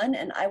one-on-one,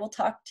 and I will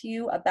talk to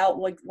you about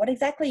what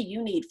exactly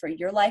you need for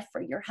your life,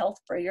 for your health,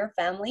 for your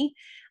family.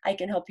 I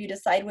can help you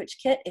decide which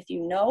kit. If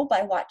you know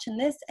by watching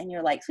this and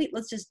you're like, sweet,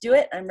 let's just do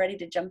it, I'm ready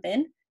to jump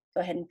in,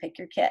 go ahead and pick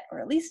your kit, or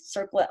at least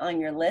circle it on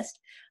your list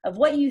of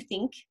what you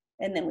think,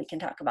 and then we can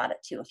talk about it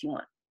too if you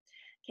want.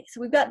 Okay, so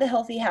we've got the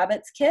Healthy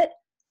Habits Kit.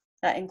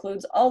 That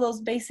includes all those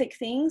basic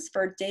things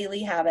for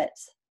daily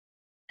habits.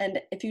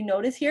 And if you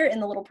notice here in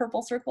the little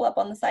purple circle up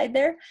on the side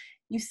there,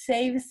 you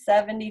save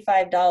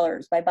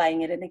 $75 by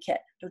buying it in a kit.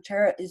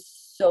 doTERRA is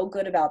so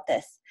good about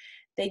this.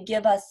 They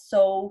give us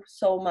so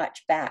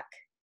much back,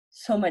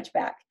 so much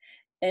back.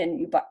 And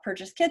you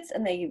purchase kits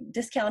and they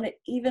discount it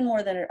even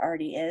more than it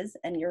already is.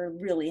 And you're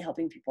really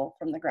helping people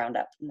from the ground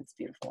up, and it's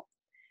beautiful.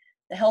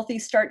 The Healthy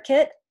Start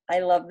Kit, I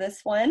love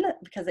this one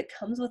because it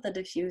comes with a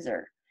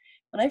diffuser.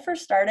 When I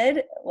first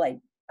started,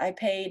 I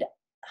paid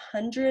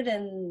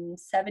 $175,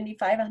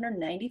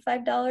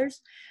 $195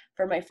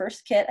 for my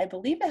first kit. I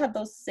believe it had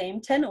those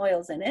same 10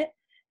 oils in it,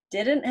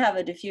 didn't have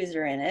a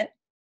diffuser in it,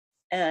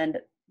 and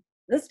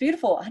this is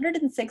beautiful,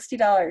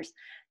 $160.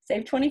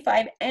 Save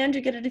 $25 and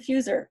you get a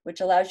diffuser,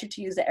 which allows you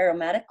to use it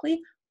aromatically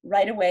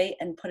right away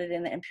and put it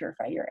in and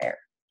purify your air.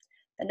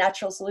 The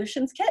Natural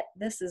Solutions Kit,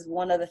 this is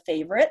one of the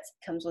favorites.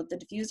 Comes with the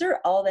diffuser,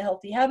 all the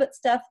healthy habit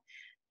stuff,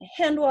 the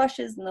hand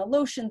washes and the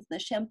lotions and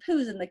the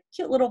shampoos and the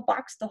cute little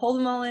box to hold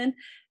them all in.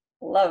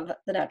 Love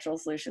the Natural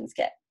Solutions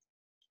Kit.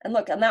 And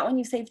look, on that one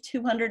you save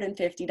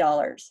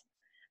 $250.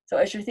 So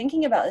as you're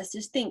thinking about this,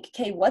 just think,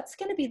 okay, what's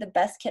going to be the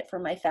best kit for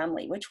my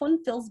family? Which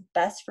one feels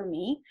best for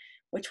me?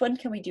 Which one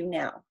can we do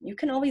now? You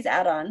can always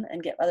add on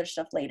and get other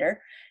stuff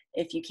later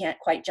if you can't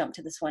quite jump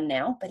to this one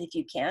now, but if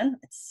you can,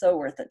 it's so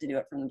worth it to do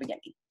it from the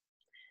beginning.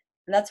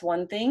 And that's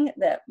one thing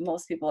that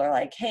most people are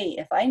like, hey,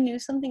 if I knew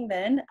something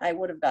then, I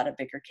would have got a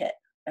bigger kit.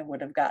 I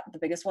would have got the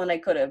biggest one I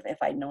could have if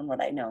I'd known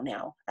what I know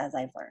now, as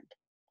I've learned.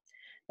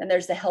 Then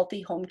there's the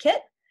Healthy Home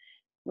Kit,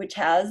 which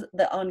has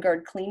the On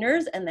Guard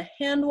cleaners and the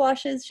hand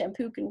washes,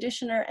 shampoo,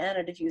 conditioner, and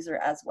a diffuser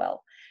as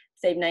well.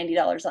 Save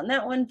 $90 on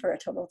that one for a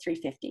total of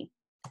 $350.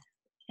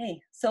 Okay,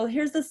 so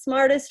here's the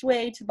smartest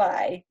way to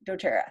buy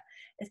doTERRA.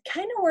 It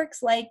kind of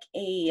works like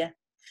a,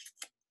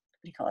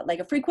 what do you call it? Like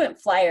a frequent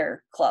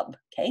flyer club,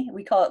 okay?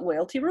 We call it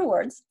loyalty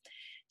rewards.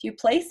 If you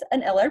place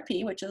an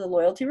LRP, which is a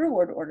loyalty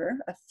reward order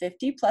of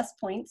 50 plus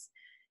points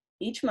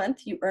each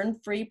month, you earn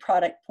free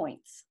product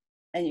points.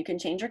 And you can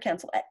change or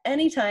cancel at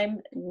any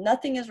time.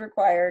 Nothing is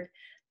required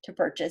to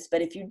purchase.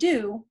 But if you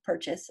do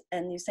purchase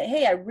and you say,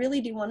 hey, I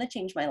really do want to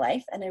change my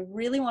life and I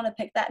really want to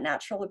pick that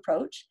natural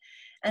approach,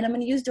 and I'm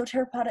going to use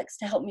doTERRA products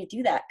to help me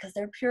do that because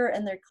they're pure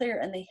and they're clear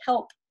and they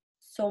help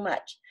so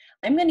much.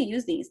 I'm going to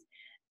use these.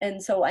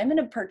 And so I'm going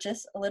to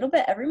purchase a little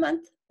bit every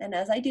month. And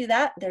as I do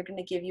that, they're going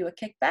to give you a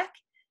kickback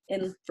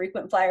in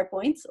frequent flyer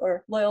points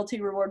or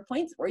loyalty reward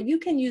points, or you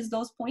can use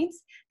those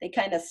points. They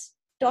kind of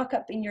stock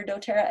up in your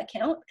doTERRA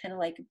account, kind of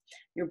like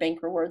your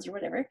bank rewards or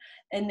whatever,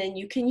 and then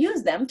you can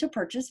use them to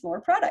purchase more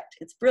product.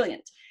 It's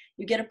brilliant.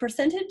 You get a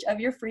percentage of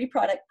your free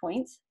product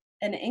points,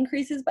 and it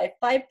increases by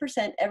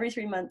 5% every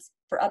 3 months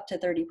for up to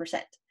 30%.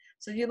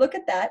 So if you look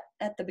at that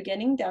at the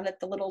beginning, down at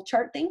the little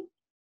chart thing,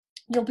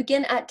 you'll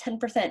begin at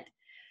 10%.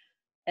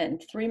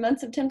 And 3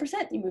 months of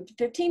 10%, you move to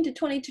 15 to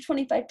 20 to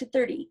 25 to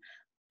 30.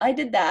 I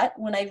did that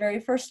when I very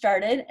first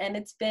started, and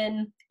it's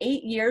been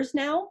 8 years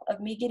now of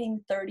me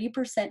getting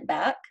 30%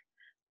 back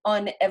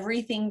on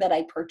everything that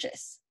I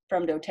purchase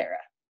from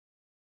doTERRA.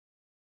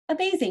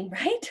 Amazing,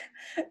 right?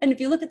 And if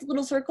you look at the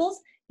little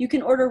circles, you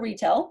can order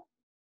retail,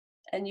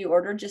 and you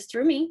order just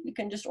through me. You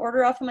can just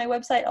order off of my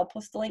website. I'll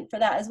post the link for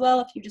that as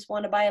well. If you just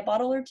want to buy a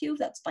bottle or two,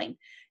 that's fine.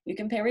 You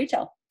can pay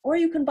retail, or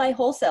you can buy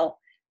wholesale,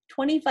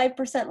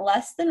 25%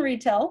 less than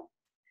retail.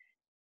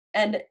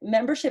 And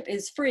membership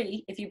is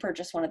free if you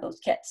purchase one of those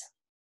kits.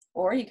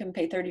 Or you can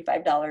pay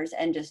 $35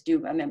 and just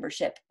do a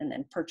membership and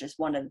then purchase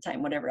one at a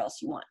time, whatever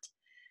else you want.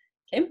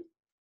 Okay.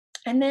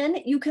 And then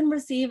you can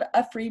receive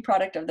a free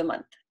product of the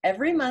month.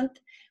 Every month,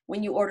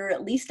 when you order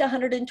at least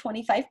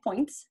 125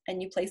 points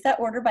and you place that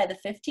order by the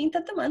 15th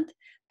of the month,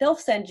 they'll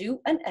send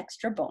you an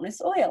extra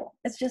bonus oil.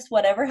 It's just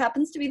whatever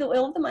happens to be the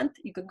oil of the month.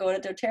 You could go to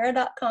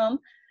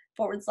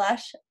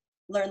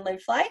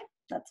doTERRA.com/learn-live-fly.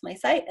 That's my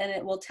site, and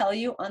it will tell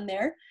you on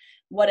there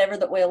whatever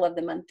the oil of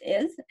the month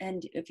is.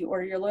 And if you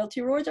order your loyalty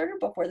rewards order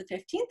before the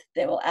 15th,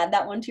 they will add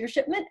that one to your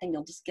shipment and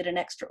you'll just get an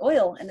extra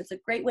oil. And it's a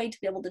great way to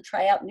be able to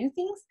try out new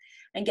things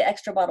and get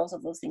extra bottles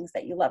of those things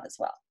that you love as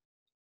well.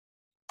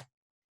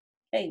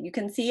 Okay, you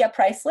can see a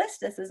price list.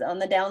 This is on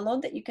the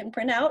download that you can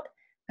print out.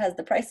 It has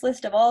the price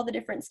list of all the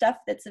different stuff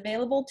that's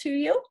available to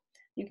you.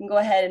 You can go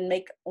ahead and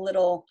make a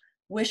little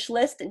wish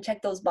list and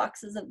check those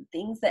boxes of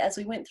things that, as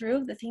we went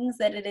through, the things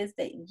that it is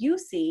that you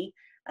see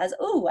as,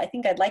 oh, I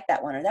think I'd like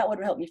that one, or that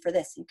would help me for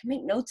this. You can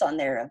make notes on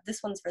there of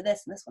this one's for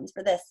this and this one's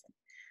for this.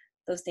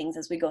 Those things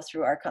as we go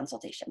through our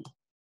consultation.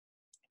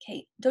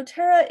 Okay,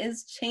 doTERRA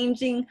is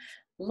changing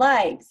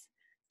lives,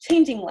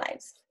 changing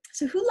lives.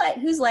 So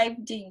whose life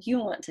do you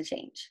want to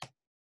change?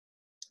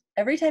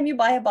 Every time you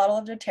buy a bottle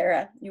of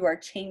doTERRA, you are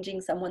changing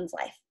someone's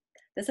life.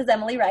 This is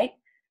Emily Wright.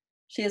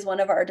 She is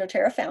one of our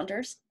doTERRA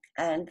founders,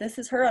 and this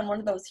is her on one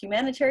of those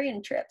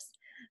humanitarian trips.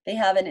 They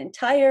have an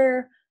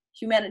entire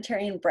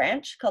humanitarian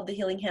branch called the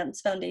Healing Hands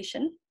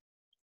Foundation,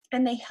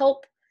 and they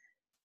help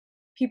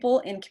people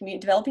in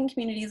developing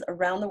communities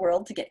around the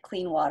world to get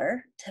clean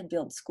water, to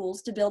build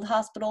schools, to build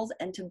hospitals,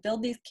 and to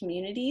build these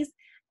communities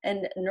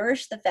and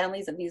nourish the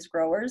families of these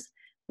growers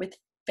with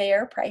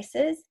fair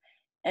prices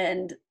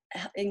and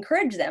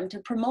encourage them to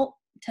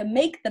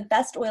make the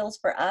best oils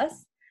for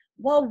us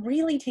while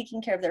really taking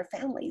care of their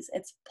families.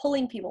 It's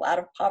pulling people out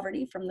of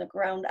poverty from the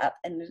ground up,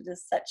 and it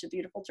is such a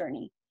beautiful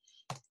journey.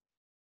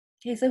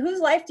 Okay, so whose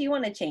life do you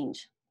want to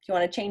change? If you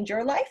want to change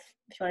your life,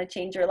 if you want to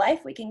change your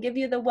life, we can give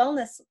you the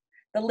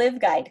Live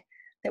Guide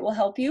that will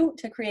help you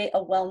to create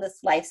a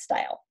wellness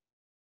lifestyle.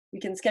 We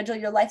can schedule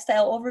your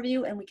lifestyle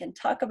overview, and we can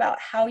talk about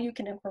how you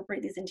can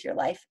incorporate these into your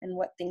life and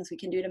what things we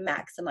can do to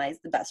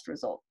maximize the best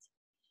results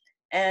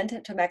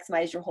and to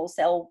maximize your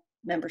wholesale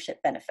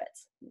membership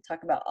benefits. We'll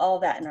talk about all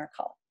that in our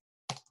call.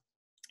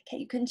 Okay,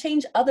 you can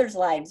change others'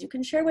 lives. You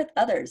can share with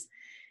others.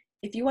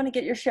 If you want to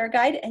get your share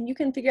guide, and you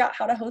can figure out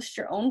how to host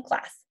your own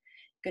class.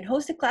 You can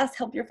host a class,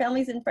 help your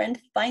families and friends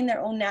find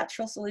their own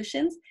natural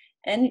solutions,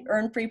 and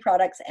earn free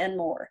products and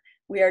more.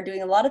 We are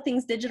doing a lot of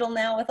things digital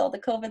now with all the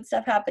COVID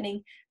stuff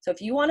happening. So if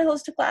you want to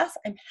host a class,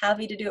 I'm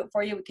happy to do it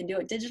for you. We can do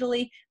it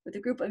digitally with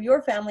a group of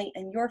your family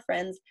and your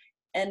friends,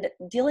 and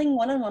dealing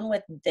one-on-one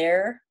with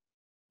their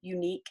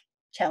unique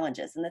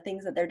challenges and the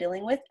things that they're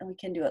dealing with, and we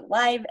can do it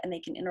live, and they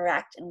can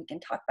interact, and we can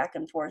talk back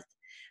and forth.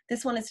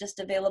 This one is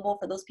just available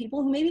for those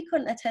people who maybe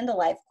couldn't attend a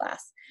live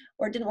class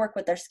or didn't work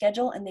with their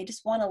schedule, and they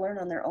just want to learn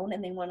on their own,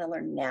 and they want to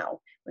learn now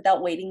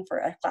without waiting for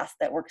a class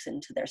that works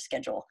into their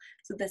schedule.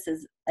 So this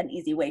is an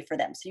easy way for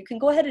them. So you can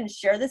go ahead and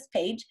share this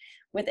page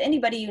with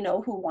anybody you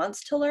know who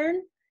wants to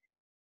learn,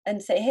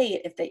 and say,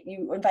 hey, if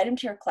you invite them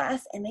to your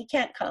class and they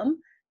can't come,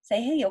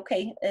 say, hey,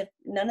 okay, if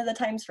none of the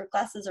times for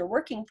classes are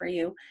working for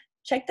you,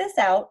 check this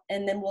out,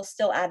 and then we'll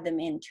still add them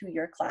into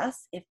your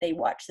class if they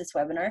watch this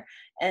webinar,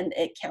 and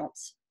it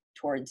counts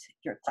towards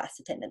your class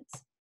attendance.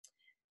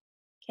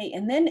 Okay,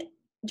 and then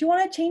do you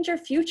want to change your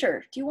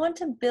future? Do you want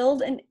to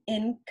build an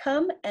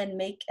income and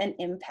make an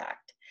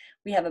impact?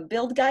 We have a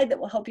build guide that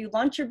will help you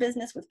launch your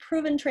business with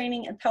proven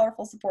training and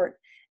powerful support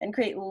and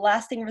create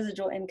lasting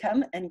residual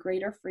income and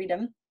greater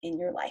freedom in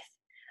your life.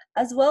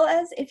 As well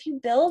as if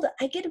you build,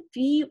 I get to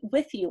be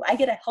with you. I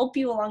get to help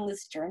you along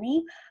this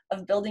journey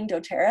of building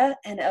doTERRA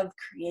and of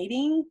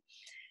creating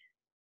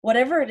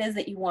whatever it is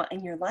that you want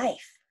in your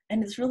life.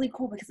 And it's really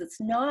cool because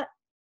it's not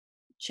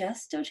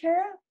just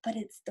doTERRA, but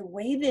it's the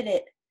way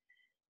that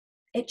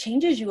it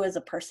changes you as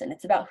a person.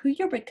 It's about who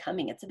you're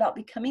becoming. It's about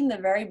becoming the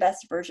very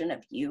best version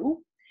of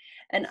you.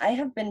 And I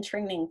have been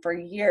training for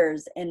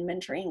years in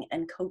mentoring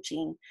and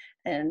coaching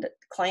and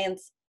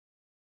clients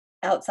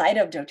outside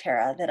of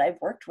doTERRA that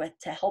I've worked with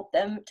to help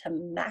them to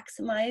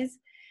maximize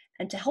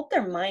and to help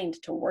their mind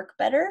to work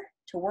better,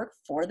 to work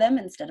for them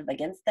instead of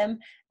against them,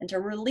 and to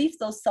release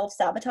those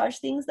self-sabotage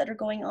things that are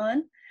going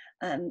on.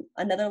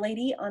 Another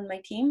lady on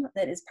my team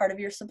that is part of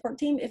your support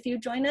team, if you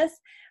join us,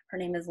 her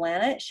name is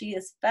Lana. She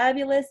is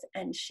fabulous,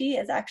 and she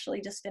is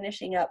actually just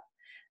finishing up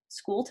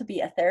school to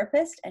be a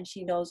therapist, and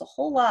she knows a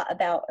whole lot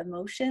about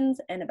emotions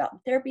and about the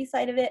therapy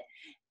side of it.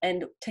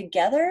 And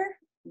together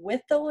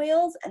with the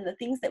oils and the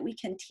things that we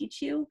can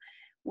teach you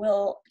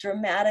will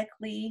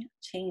dramatically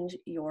change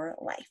your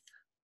life.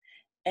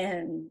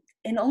 And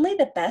in only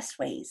the best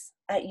ways,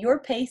 at your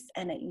pace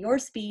and at your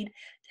speed,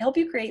 to help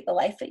you create the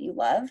life that you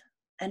love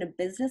and a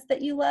business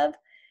that you love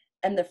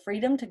and the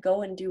freedom to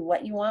go and do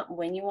what you want,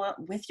 when you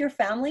want, with your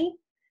family,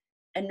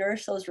 and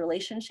nourish those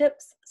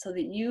relationships so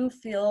that you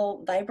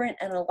feel vibrant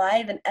and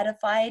alive and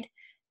edified,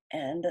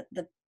 and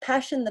the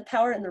passion, the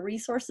power, and the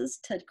resources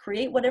to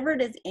create whatever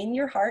it is in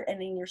your heart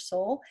and in your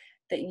soul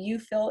that you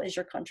feel is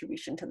your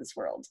contribution to this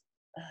world.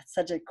 It's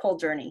such a cool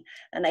journey,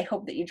 and I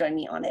hope that you join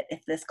me on it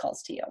if this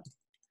calls to you.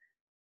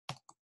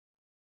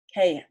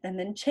 Okay, and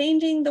then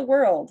changing the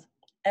world.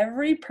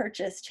 Every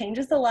purchase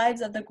changes the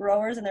lives of the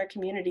growers and their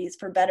communities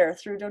for better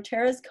through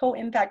doTERRA's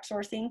co-impact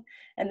sourcing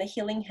and the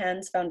Healing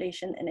Hands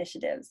Foundation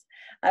initiatives.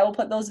 I will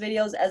put those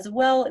videos as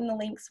well in the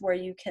links where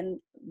you can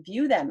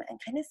view them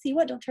and kind of see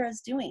what doTERRA is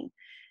doing.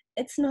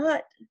 It's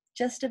not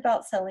just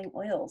about selling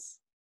oils.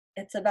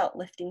 It's about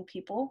lifting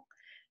people,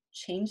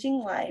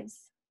 changing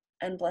lives,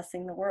 and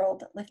blessing the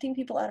world, lifting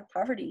people out of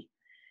poverty.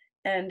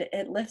 And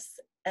it lifts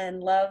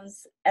and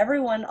loves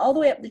everyone all the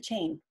way up the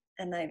chain.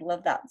 And I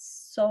love that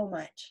so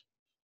much.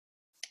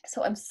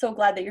 So I'm so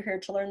glad that you're here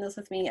to learn this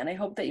with me, and I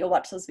hope that you'll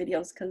watch those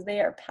videos because they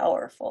are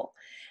powerful.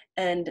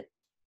 And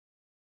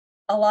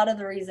a lot of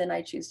the reason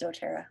I choose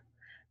doTERRA.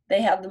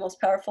 They have the most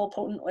powerful,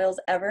 potent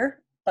oils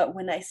ever, but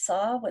when I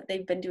saw what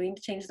they've been doing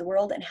to change the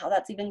world and how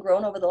that's even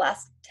grown over the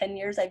last 10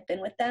 years I've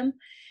been with them,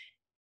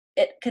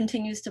 it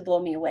continues to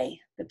blow me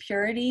away. The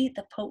purity,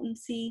 the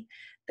potency,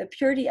 the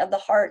purity of the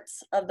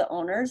hearts of the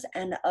owners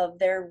and of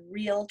their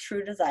real,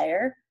 true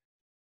desire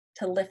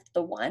to lift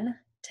the one,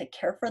 to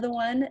care for the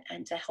one,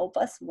 and to help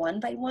us one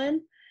by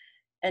one,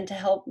 and to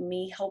help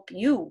me help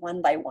you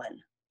one by one.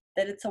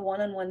 That it's a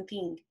one-on-one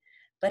thing,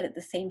 but at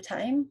the same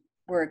time,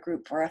 we're a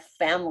group, we're a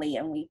family,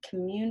 and we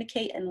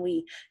communicate and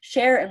we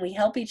share and we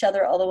help each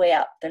other all the way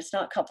up. There's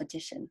not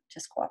competition,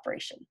 just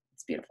cooperation.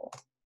 It's beautiful.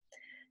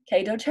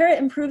 Okay, doTERRA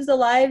improves the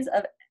lives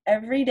of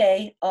every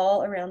day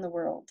all around the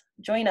world.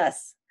 Join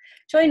us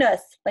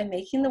by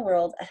making the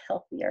world a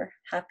healthier,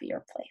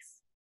 happier place.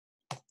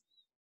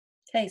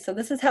 Okay, so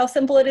this is how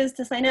simple it is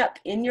to sign up.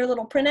 In your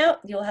little printout,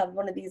 you'll have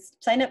one of these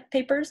sign up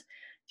papers.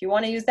 If you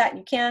want to use that,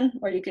 you can,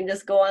 or you can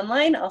just go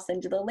online. I'll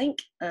send you the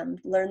link,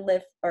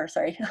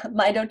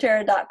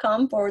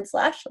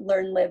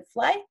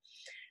 mydoterra.com/learn-live-fly,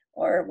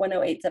 or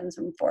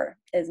 108774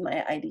 is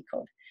my ID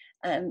code.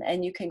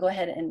 And you can go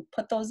ahead and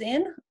put those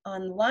in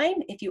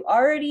online. If you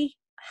already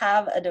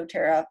have a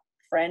doTERRA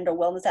friend or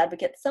wellness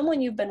advocate,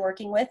 someone you've been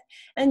working with,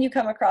 and you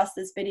come across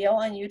this video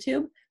on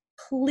YouTube,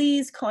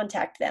 please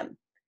contact them.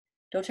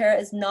 doTERRA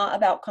is not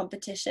about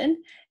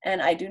competition,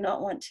 and I do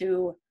not want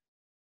to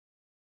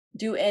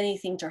do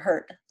anything to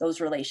hurt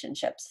those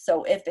relationships.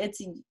 So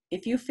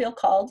if you feel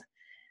called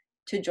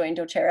to join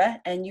doTERRA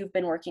and you've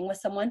been working with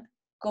someone,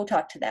 go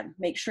talk to them.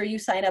 Make sure you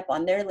sign up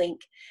on their link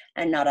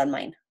and not on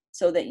mine,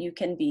 so that you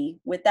can be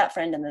with that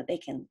friend and that they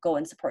can go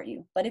and support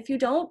you. But if you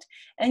don't,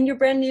 and you're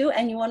brand new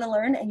and you want to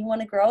learn and you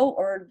want to grow,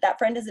 or that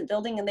friend isn't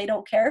building and they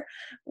don't care,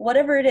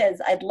 whatever it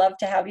is, I'd love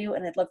to have you,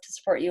 and I'd love to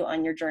support you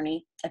on your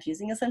journey of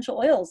using essential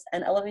oils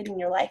and elevating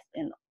your life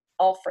in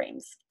all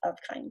frames of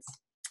kinds.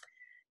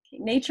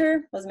 Okay,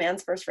 nature was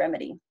man's first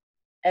remedy.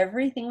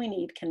 Everything we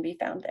need can be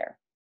found there.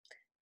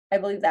 I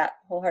believe that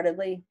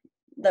wholeheartedly.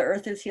 The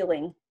earth is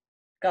healing.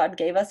 God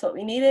gave us what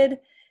we needed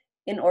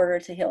in order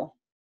to heal.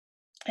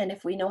 And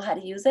if we know how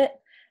to use it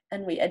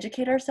and we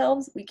educate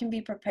ourselves, we can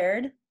be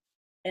prepared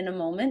in a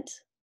moment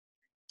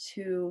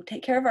to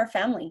take care of our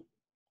family,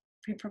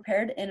 be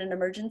prepared in an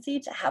emergency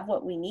to have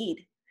what we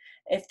need.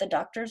 If the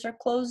doctors are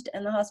closed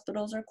and the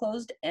hospitals are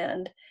closed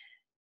and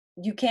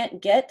you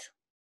can't get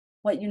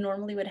what you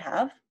normally would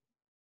have,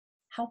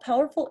 how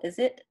powerful is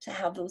it to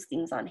have those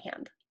things on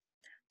hand,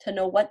 to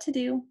know what to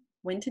do,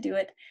 when to do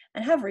it,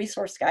 and have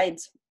resource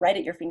guides right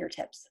at your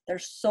fingertips.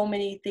 There's so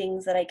many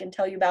things that I can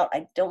tell you about.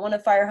 I don't want to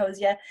fire hose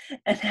you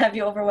and have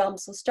you overwhelmed.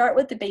 So start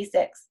with the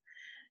basics.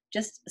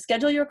 Just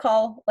schedule your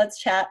call, let's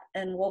chat,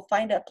 and we'll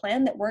find a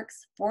plan that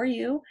works for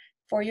you,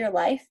 for your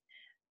life.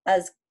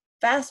 As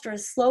fast or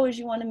as slow as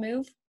you want to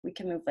move, we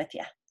can move with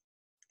you.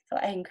 So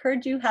I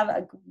encourage you, have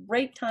a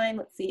great time.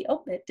 Let's see.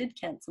 Oh, it did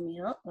cancel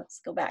me out.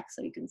 Let's go back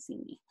so you can see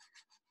me.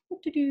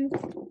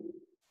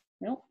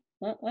 Nope.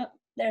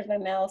 There's my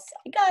mouse.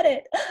 I got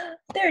it.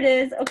 There it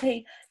is.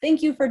 Okay.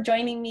 Thank you for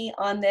joining me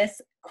on this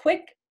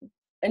quick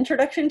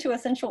introduction to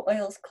essential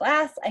oils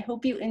class. I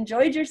hope you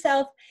enjoyed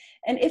yourself.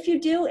 And if you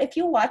do, if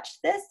you watch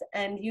this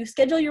and you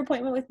schedule your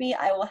appointment with me,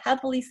 I will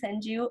happily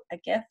send you a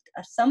gift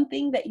of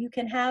something that you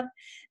can have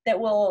that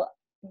will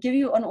give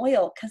you an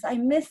oil, because I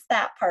miss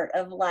that part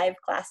of live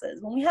classes.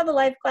 When we have a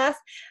live class,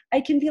 I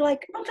can be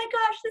like, oh my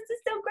gosh, this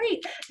is so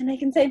great. And I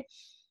can say,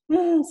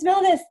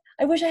 smell this.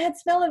 I wish I had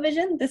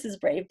smell-o-vision. This is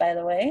Brave, by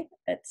the way.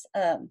 It's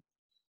a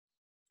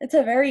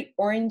very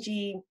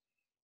orangey,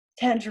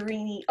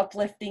 tangerine-y,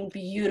 uplifting,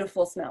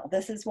 beautiful smell.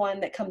 This is one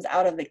that comes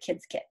out of the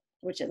kids kit.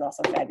 which is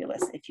also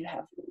fabulous if you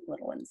have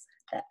little ones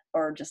that,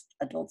 or just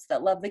adults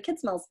that love the kid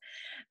smells.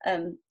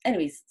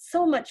 Anyways,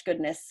 so much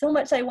goodness, so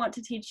much I want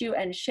to teach you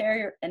and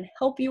share and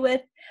help you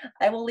with.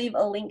 I will leave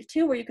a link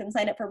too where you can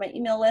sign up for my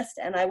email list,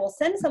 and I will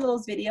send some of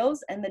those videos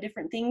and the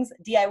different things,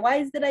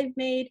 DIYs that I've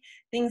made,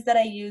 things that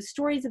I use,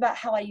 stories about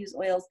how I use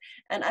oils,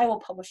 and I will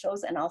publish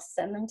those and I'll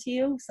send them to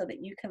you so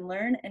that you can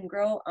learn and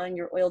grow on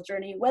your oil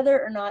journey,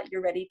 whether or not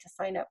you're ready to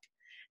sign up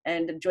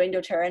and join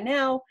doTERRA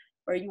now,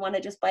 or you want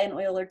to just buy an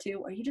oil or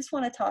two, or you just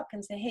want to talk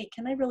and say, hey,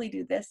 can I really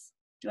do this?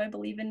 Do I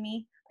believe in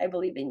me? I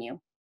believe in you.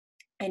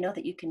 I know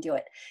that you can do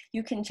it.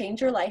 You can change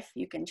your life.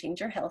 You can change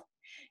your health.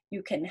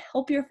 You can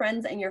help your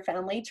friends and your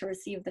family to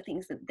receive the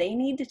things that they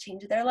need to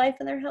change their life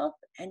and their health.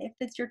 And if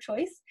it's your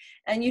choice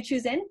and you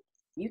choose in,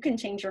 you can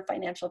change your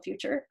financial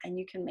future and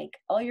you can make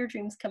all your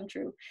dreams come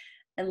true,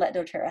 and let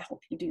doTERRA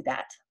help you do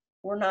that.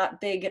 We're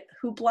not big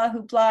hoopla,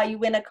 hoopla, you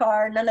win a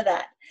car, none of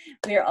that.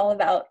 We are all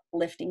about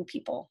lifting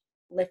people,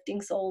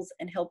 lifting souls,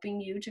 and helping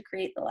you to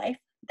create the life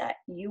that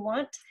you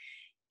want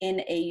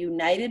in a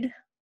united,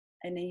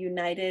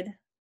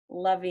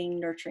 loving,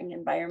 nurturing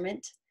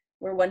environment.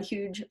 We're one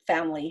huge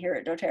family here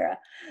at doTERRA.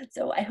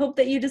 So I hope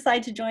that you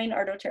decide to join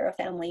our doTERRA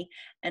family,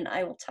 and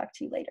I will talk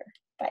to you later.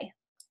 Bye.